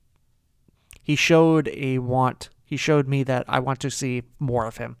 he showed a want. He showed me that I want to see more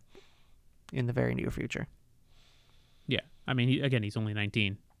of him in the very near future. Yeah. I mean, he's only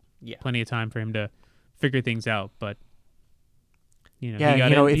 19. Yeah. Plenty of time for him to figure things out, but he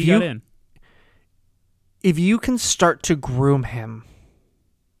got in. If you can start to groom him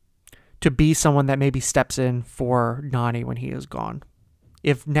to be someone that maybe steps in for Nani when he is gone,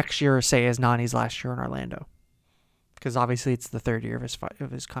 if next year, say, is Nani's last year in Orlando, because obviously it's the third year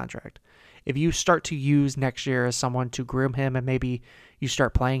of his contract. If you start to use next year as someone to groom him, and maybe you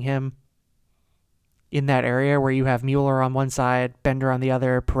start playing him in that area where you have Mueller on one side, Bender on the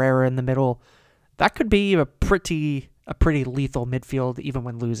other, Pereira in the middle, that could be a pretty lethal midfield, even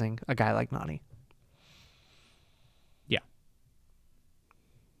when losing a guy like Nani. Yeah.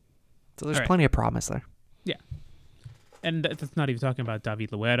 So there's plenty of promise there. Yeah. And that's not even talking about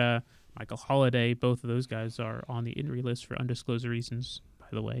David Luera, Michael Holiday. Both of those guys are on the injury list for undisclosed reasons, by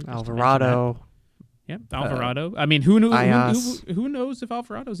the way. Alvarado. Yeah, Alvarado. I mean, who knows if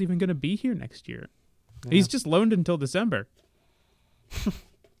Alvarado's even going to be here next year? Yeah. He's just loaned until December.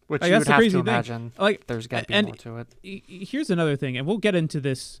 Which you would have to imagine. Like, there's got to be more to it. Here's another thing, and we'll get into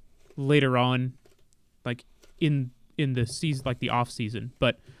this later on, like in the season, like the off season.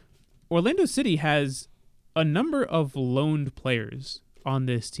 But Orlando City has a number of loaned players on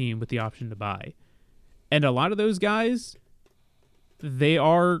this team with the option to buy, and a lot of those guys, they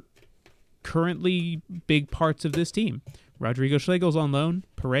are currently big parts of this team. Rodrigo Schlegel's on loan.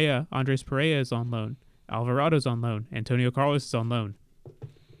 Andres Pereira is on loan. Alvarado's on loan. Antonio Carlos is on loan.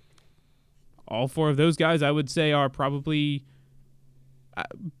 All four of those guys, I would say, are probably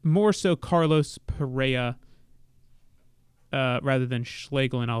more so Carlos, Pereira, rather than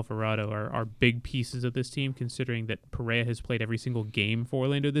Schlegel and Alvarado are big pieces of this team, considering that Pereira has played every single game for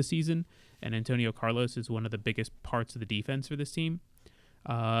Orlando this season, and Antonio Carlos is one of the biggest parts of the defense for this team.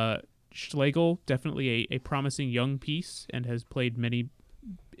 Schlegel, definitely a promising young piece and has played many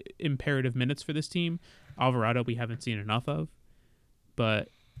imperative minutes for this team. Alvarado, we haven't seen enough of, but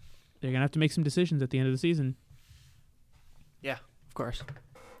they're going to have to make some decisions at the end of the season. Yeah, of course.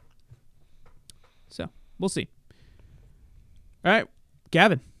 So, we'll see. All right,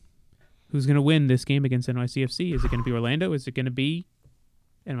 Gavin, who's going to win this game against NYCFC? Is it going to be Orlando? Is it going to be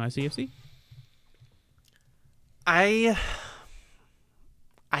NYCFC? I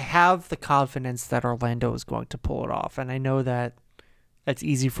have the confidence that Orlando is going to pull it off, and I know that that's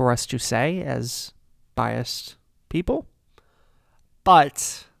easy for us to say as biased people,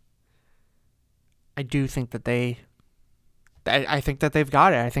 but I do think that I think that they've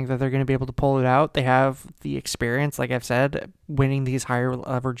got it. I think that they're going to be able to pull it out. They have the experience, like I've said, winning these higher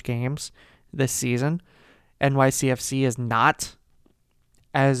leverage games this season. NYCFC is not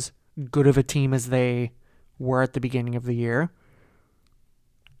as good of a team as they were at the beginning of the year.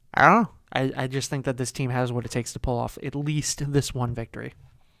 I don't know. I just think that this team has what it takes to pull off at least this one victory.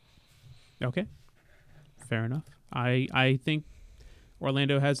 Okay. Fair enough. I think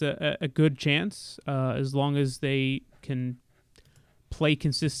Orlando has a good chance as long as they can play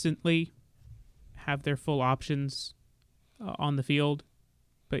consistently, have their full options on the field.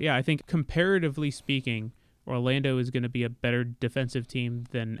 But yeah, I think comparatively speaking, Orlando is going to be a better defensive team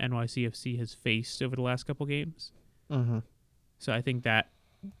than NYCFC has faced over the last couple games. Mm-hmm. So I think that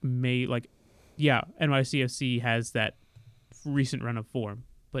may, NYCFC has that recent run of form,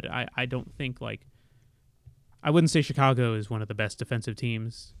 but I don't think, I wouldn't say Chicago is one of the best defensive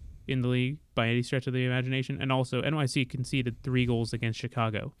teams in the league by any stretch of the imagination. And also, NYC conceded 3 goals against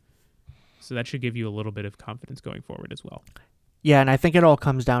Chicago. So that should give you a little bit of confidence going forward as well. Yeah, and I think it all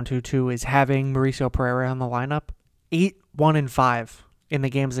comes down to, too, is having Mauricio Pereira on the lineup. 8-1-5 in the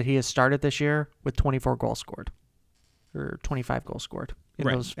games that he has started this year with 24 goals scored. Or 25 goals scored in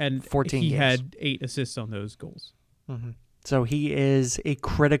those 14 he games. had 8 assists on those goals. Mm-hmm. So he is a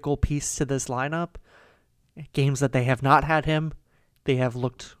critical piece to this lineup. Games that they have not had him, they have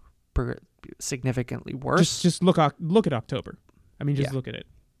looked significantly worse. Just look at October. I mean, look at it.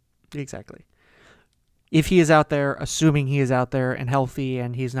 Exactly. If he is out there, assuming he is out there and healthy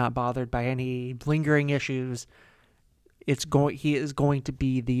and he's not bothered by any lingering issues, he is going to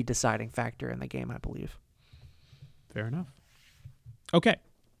be the deciding factor in the game, I believe. Fair enough. Okay.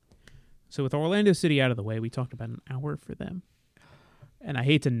 So with Orlando City out of the way, we talked about an hour for them. And I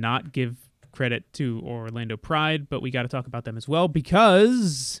hate to not give credit to Orlando Pride, but we got to talk about them as well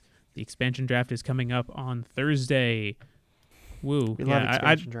because the expansion draft is coming up on Thursday. Woo. We love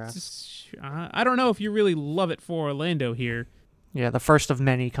expansion drafts. I don't know if you really love it for Orlando here. Yeah, the first of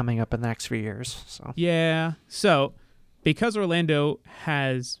many coming up in the next few years. So yeah. So because Orlando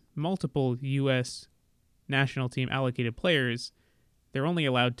has multiple U.S. national team allocated players, they're only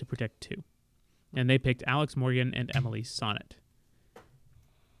allowed to protect 2. And they picked Alex Morgan and Emily Sonnet.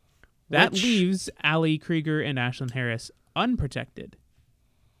 That leaves Ali Krieger and Ashlyn Harris unprotected.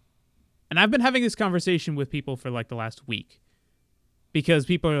 And I've been having this conversation with people for the last week. Because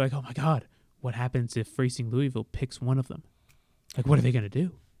people are like, oh my God, what happens if Racing Louisville picks one of them? What are they going to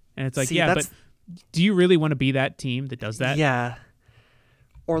do? And it's but do you really want to be that team that does that? Yeah.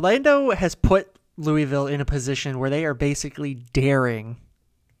 Orlando has put Louisville in a position where they are basically daring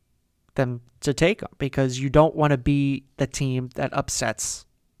them to take them because you don't want to be the team that upsets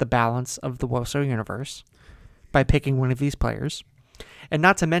the balance of the WOSO universe by picking one of these players. And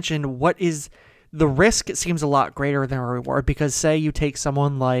not to mention, what is the risk? It seems a lot greater than a reward because say you take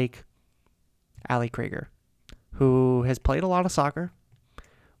someone like Ali Krieger, who has played a lot of soccer.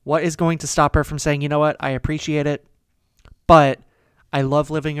 What is going to stop her from saying, you know what, I appreciate it, but I love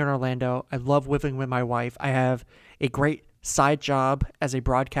living in Orlando. I love living with my wife. I have a great side job as a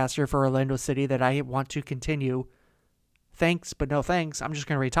broadcaster for Orlando City that I want to continue. Thanks, but no thanks. I'm just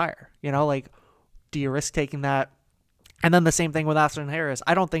going to retire. Do you risk taking that? And then the same thing with Ashlyn Harris.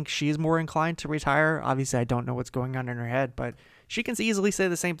 I don't think she's more inclined to retire. Obviously, I don't know what's going on in her head, but she can easily say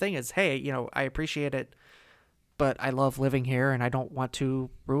the same thing as, hey, I appreciate it, but I love living here and I don't want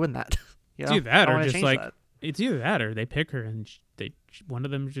to ruin that. It's either that or just it's either that or they pick her and one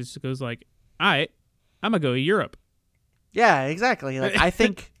of them just goes all right, I'm going to go to Europe. Yeah, exactly. I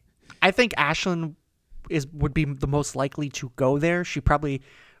think Ashlyn would be the most likely to go there. She probably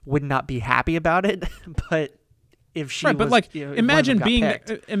would not be happy about it, but if she imagine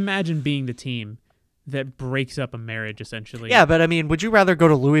being the team that breaks up a marriage essentially. Yeah, but I mean, would you rather go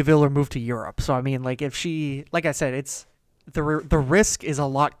to Louisville or move to Europe? So I mean, if she, like I said, it's the risk is a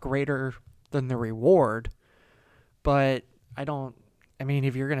lot greater than the reward, but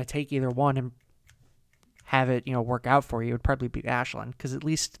if you're going to take either one and have it, work out for you, it would probably be Ashlyn because at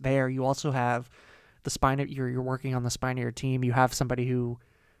least there you also have the spine of you're working on the spine of your team. You have somebody who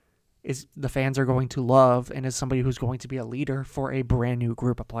is the fans are going to love and is somebody who's going to be a leader for a brand new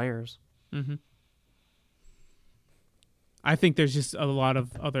group of players. Mm-hmm. I think there's just a lot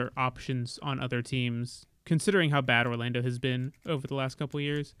of other options on other teams, considering how bad Orlando has been over the last couple of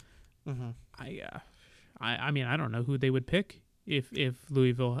years. Mm-hmm. I mean, I don't know who they would pick if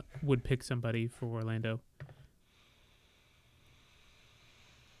Louisville would pick somebody for Orlando.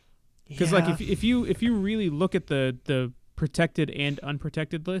 Because if you really look at the protected and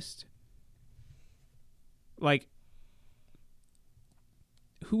unprotected list,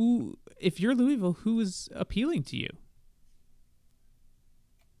 if you're Louisville, who is appealing to you?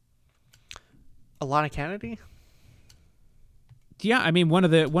 Alana Kennedy? Yeah, I mean one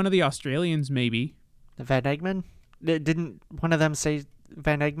of the Australians maybe. Van Egmond? Didn't one of them say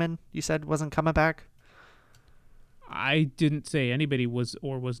Van Egmond? You said wasn't coming back. I didn't say anybody was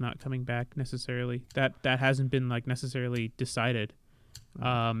or was not coming back necessarily. That hasn't been necessarily decided.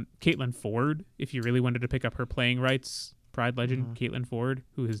 Caitlin Ford, if you really wanted to pick up her playing rights, Pride legend Caitlin Ford,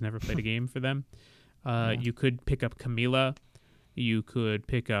 who has never played a game for them. You could pick up Camila. You could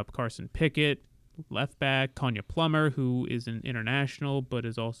pick up Carson Pickett, left back. Konya Plummer, who is an international but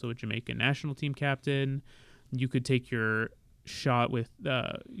is also a Jamaican national team captain. You could take your shot with,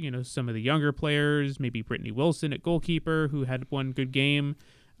 some of the younger players, maybe Brittany Wilson at goalkeeper, who had one good game.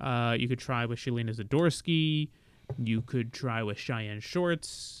 You could try with Shalina Zadorsky. You could try with Cheyenne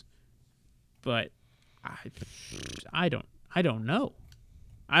Shorts. But I don't know.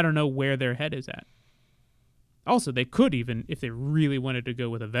 I don't know where their head is at. Also, they could even, if they really wanted to go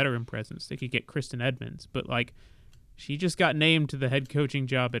with a veteran presence, they could get Kristen Edmonds. But, she just got named to the head coaching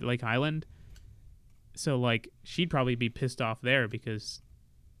job at Lake Highland. So, she'd probably be pissed off there because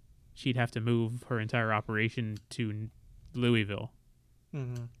she'd have to move her entire operation to Louisville.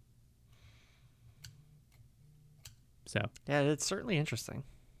 Mm-hmm. So. Yeah, it's certainly interesting.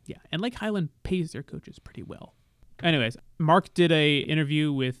 Yeah, and Lake Highland pays their coaches pretty well. Anyways, Mark did a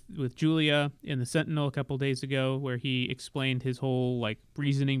interview with Julia in the Sentinel a couple days ago where he explained his whole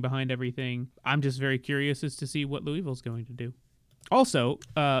reasoning behind everything. I'm just very curious as to see what Louisville's going to do. Also,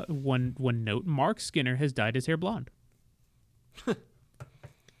 one note, Mark Skinner has dyed his hair blonde.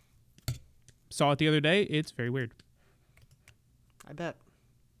 Saw it the other day. It's very weird. I bet.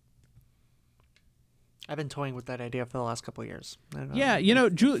 I've been toying with that idea for the last couple of years. Yeah,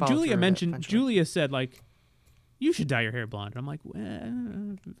 Julia mentioned, Julia said, you should dye your hair blonde. I'm like,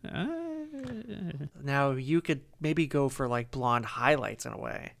 Now you could maybe go for blonde highlights in a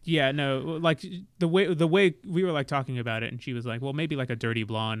way. Yeah, no, the way we were talking about it, and she was like, well, maybe a dirty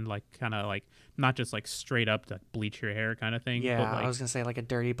blonde, kind of not just straight up to bleach your hair kind of thing. Yeah, but I was gonna say a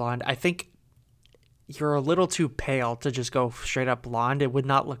dirty blonde. I think you're a little too pale to just go straight up blonde. It would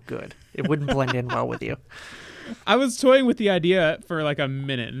not look good. It wouldn't blend in well with you. I was toying with the idea for a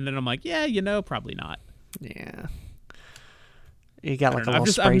minute, and then I'm like, yeah, probably not. Yeah. You got a little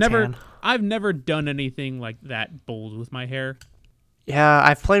spray tan. I've never done anything that bold with my hair. Yeah,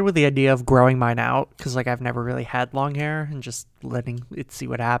 I've played with the idea of growing mine out because I've never really had long hair and just letting it see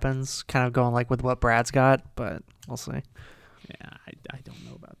what happens. Kind of going with what Brad's got, but we'll see. Yeah, I don't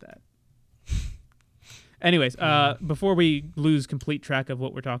know about that. Anyways, before we lose complete track of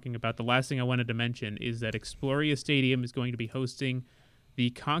what we're talking about, the last thing I wanted to mention is that Exploria Stadium is going to be hosting the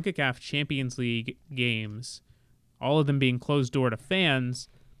CONCACAF Champions League games, all of them being closed door to fans.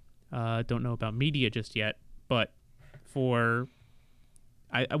 Don't know about media just yet, but for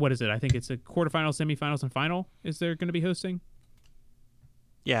what is it? I think it's a quarterfinal, semifinals, and final. Is there going to be hosting?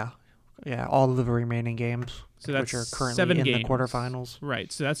 Yeah, all of the remaining games, so that's which are currently 7 in games. the quarterfinals.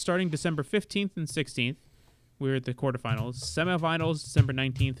 Right. So that's starting December 15th and 16th. We're at the quarterfinals, semifinals December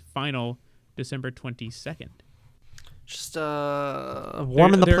 19th, final December 22nd. Just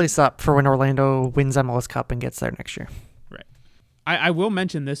warming the place up for when Orlando wins MLS Cup and gets there next year. Right. I will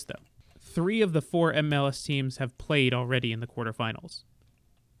mention this, though. 3 of the 4 MLS teams have played already in the quarterfinals.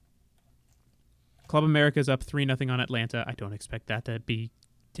 Club America's up 3-0 on Atlanta. I don't expect that to be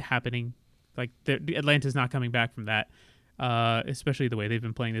happening. Atlanta's not coming back from that, especially the way they've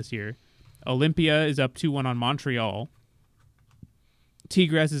been playing this year. Olympia is up 2-1 on Montreal.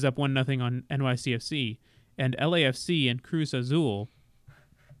 Tigres is up 1-0 on NYCFC. And LAFC and Cruz Azul,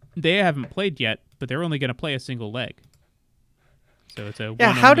 they haven't played yet, but they're only going to play a single leg. So it's a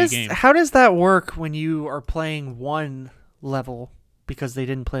game. How does that work when you are playing one level because they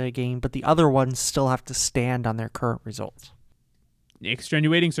didn't play a game, but the other ones still have to stand on their current results?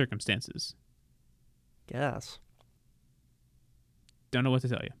 Extenuating circumstances. Yes. Don't know what to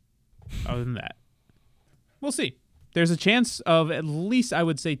tell you. Other than that, we'll see. There's a chance of at least, I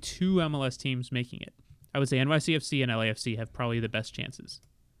would say, 2 MLS teams making it. I would say NYCFC and LAFC have probably the best chances.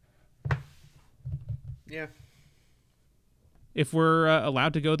 Yeah. If we're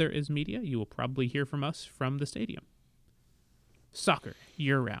allowed to go there as media, you will probably hear from us from the stadium. Soccer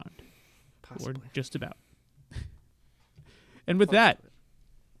year-round. Possibly. Or just about. And with that,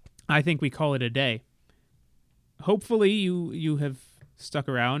 I think we call it a day. Hopefully you have stuck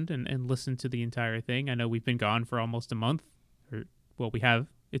around and listened to the entire thing. I know we've been gone for almost a month. We have.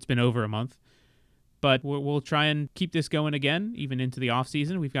 It's been over a month. But we'll try and keep this going again, even into the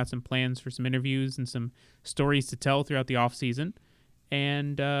off-season. We've got some plans for some interviews and some stories to tell throughout the off-season.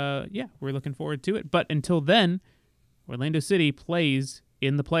 And, we're looking forward to it. But until then, Orlando City plays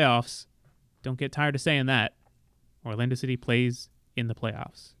in the playoffs. Don't get tired of saying that. Orlando City plays in the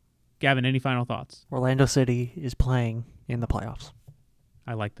playoffs. Gavin, any final thoughts? Orlando City is playing in the playoffs.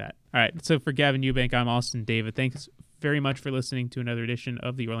 I like that. All right, so for Gavin Ewbank, I'm Austin David. Thanks very much for listening to another edition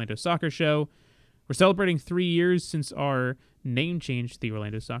of the Orlando Soccer Show. We're celebrating 3 years since our name change to the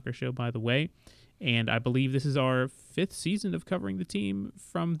Orlando Soccer Show, by the way. And I believe this is our 5th season of covering the team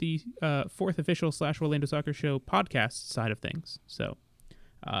from the 4th official / Orlando Soccer Show podcast side of things. So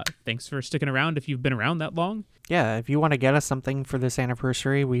Thanks for sticking around if you've been around that long. Yeah, if you want to get us something for this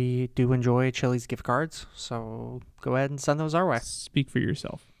anniversary, we do enjoy Chili's gift cards. So go ahead and send those our way. Speak for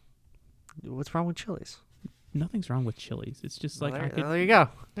yourself. What's wrong with Chili's? Nothing's wrong with Chili's. It's just like there you go.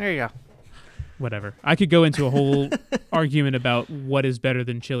 There you go. Whatever. I could go into a whole argument about what is better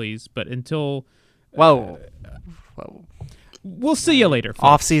than Chili's, but until Whoa. We'll see you later. Folks.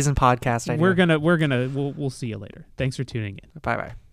 Off-season podcast idea. We'll see you later. Thanks for tuning in. Bye-bye.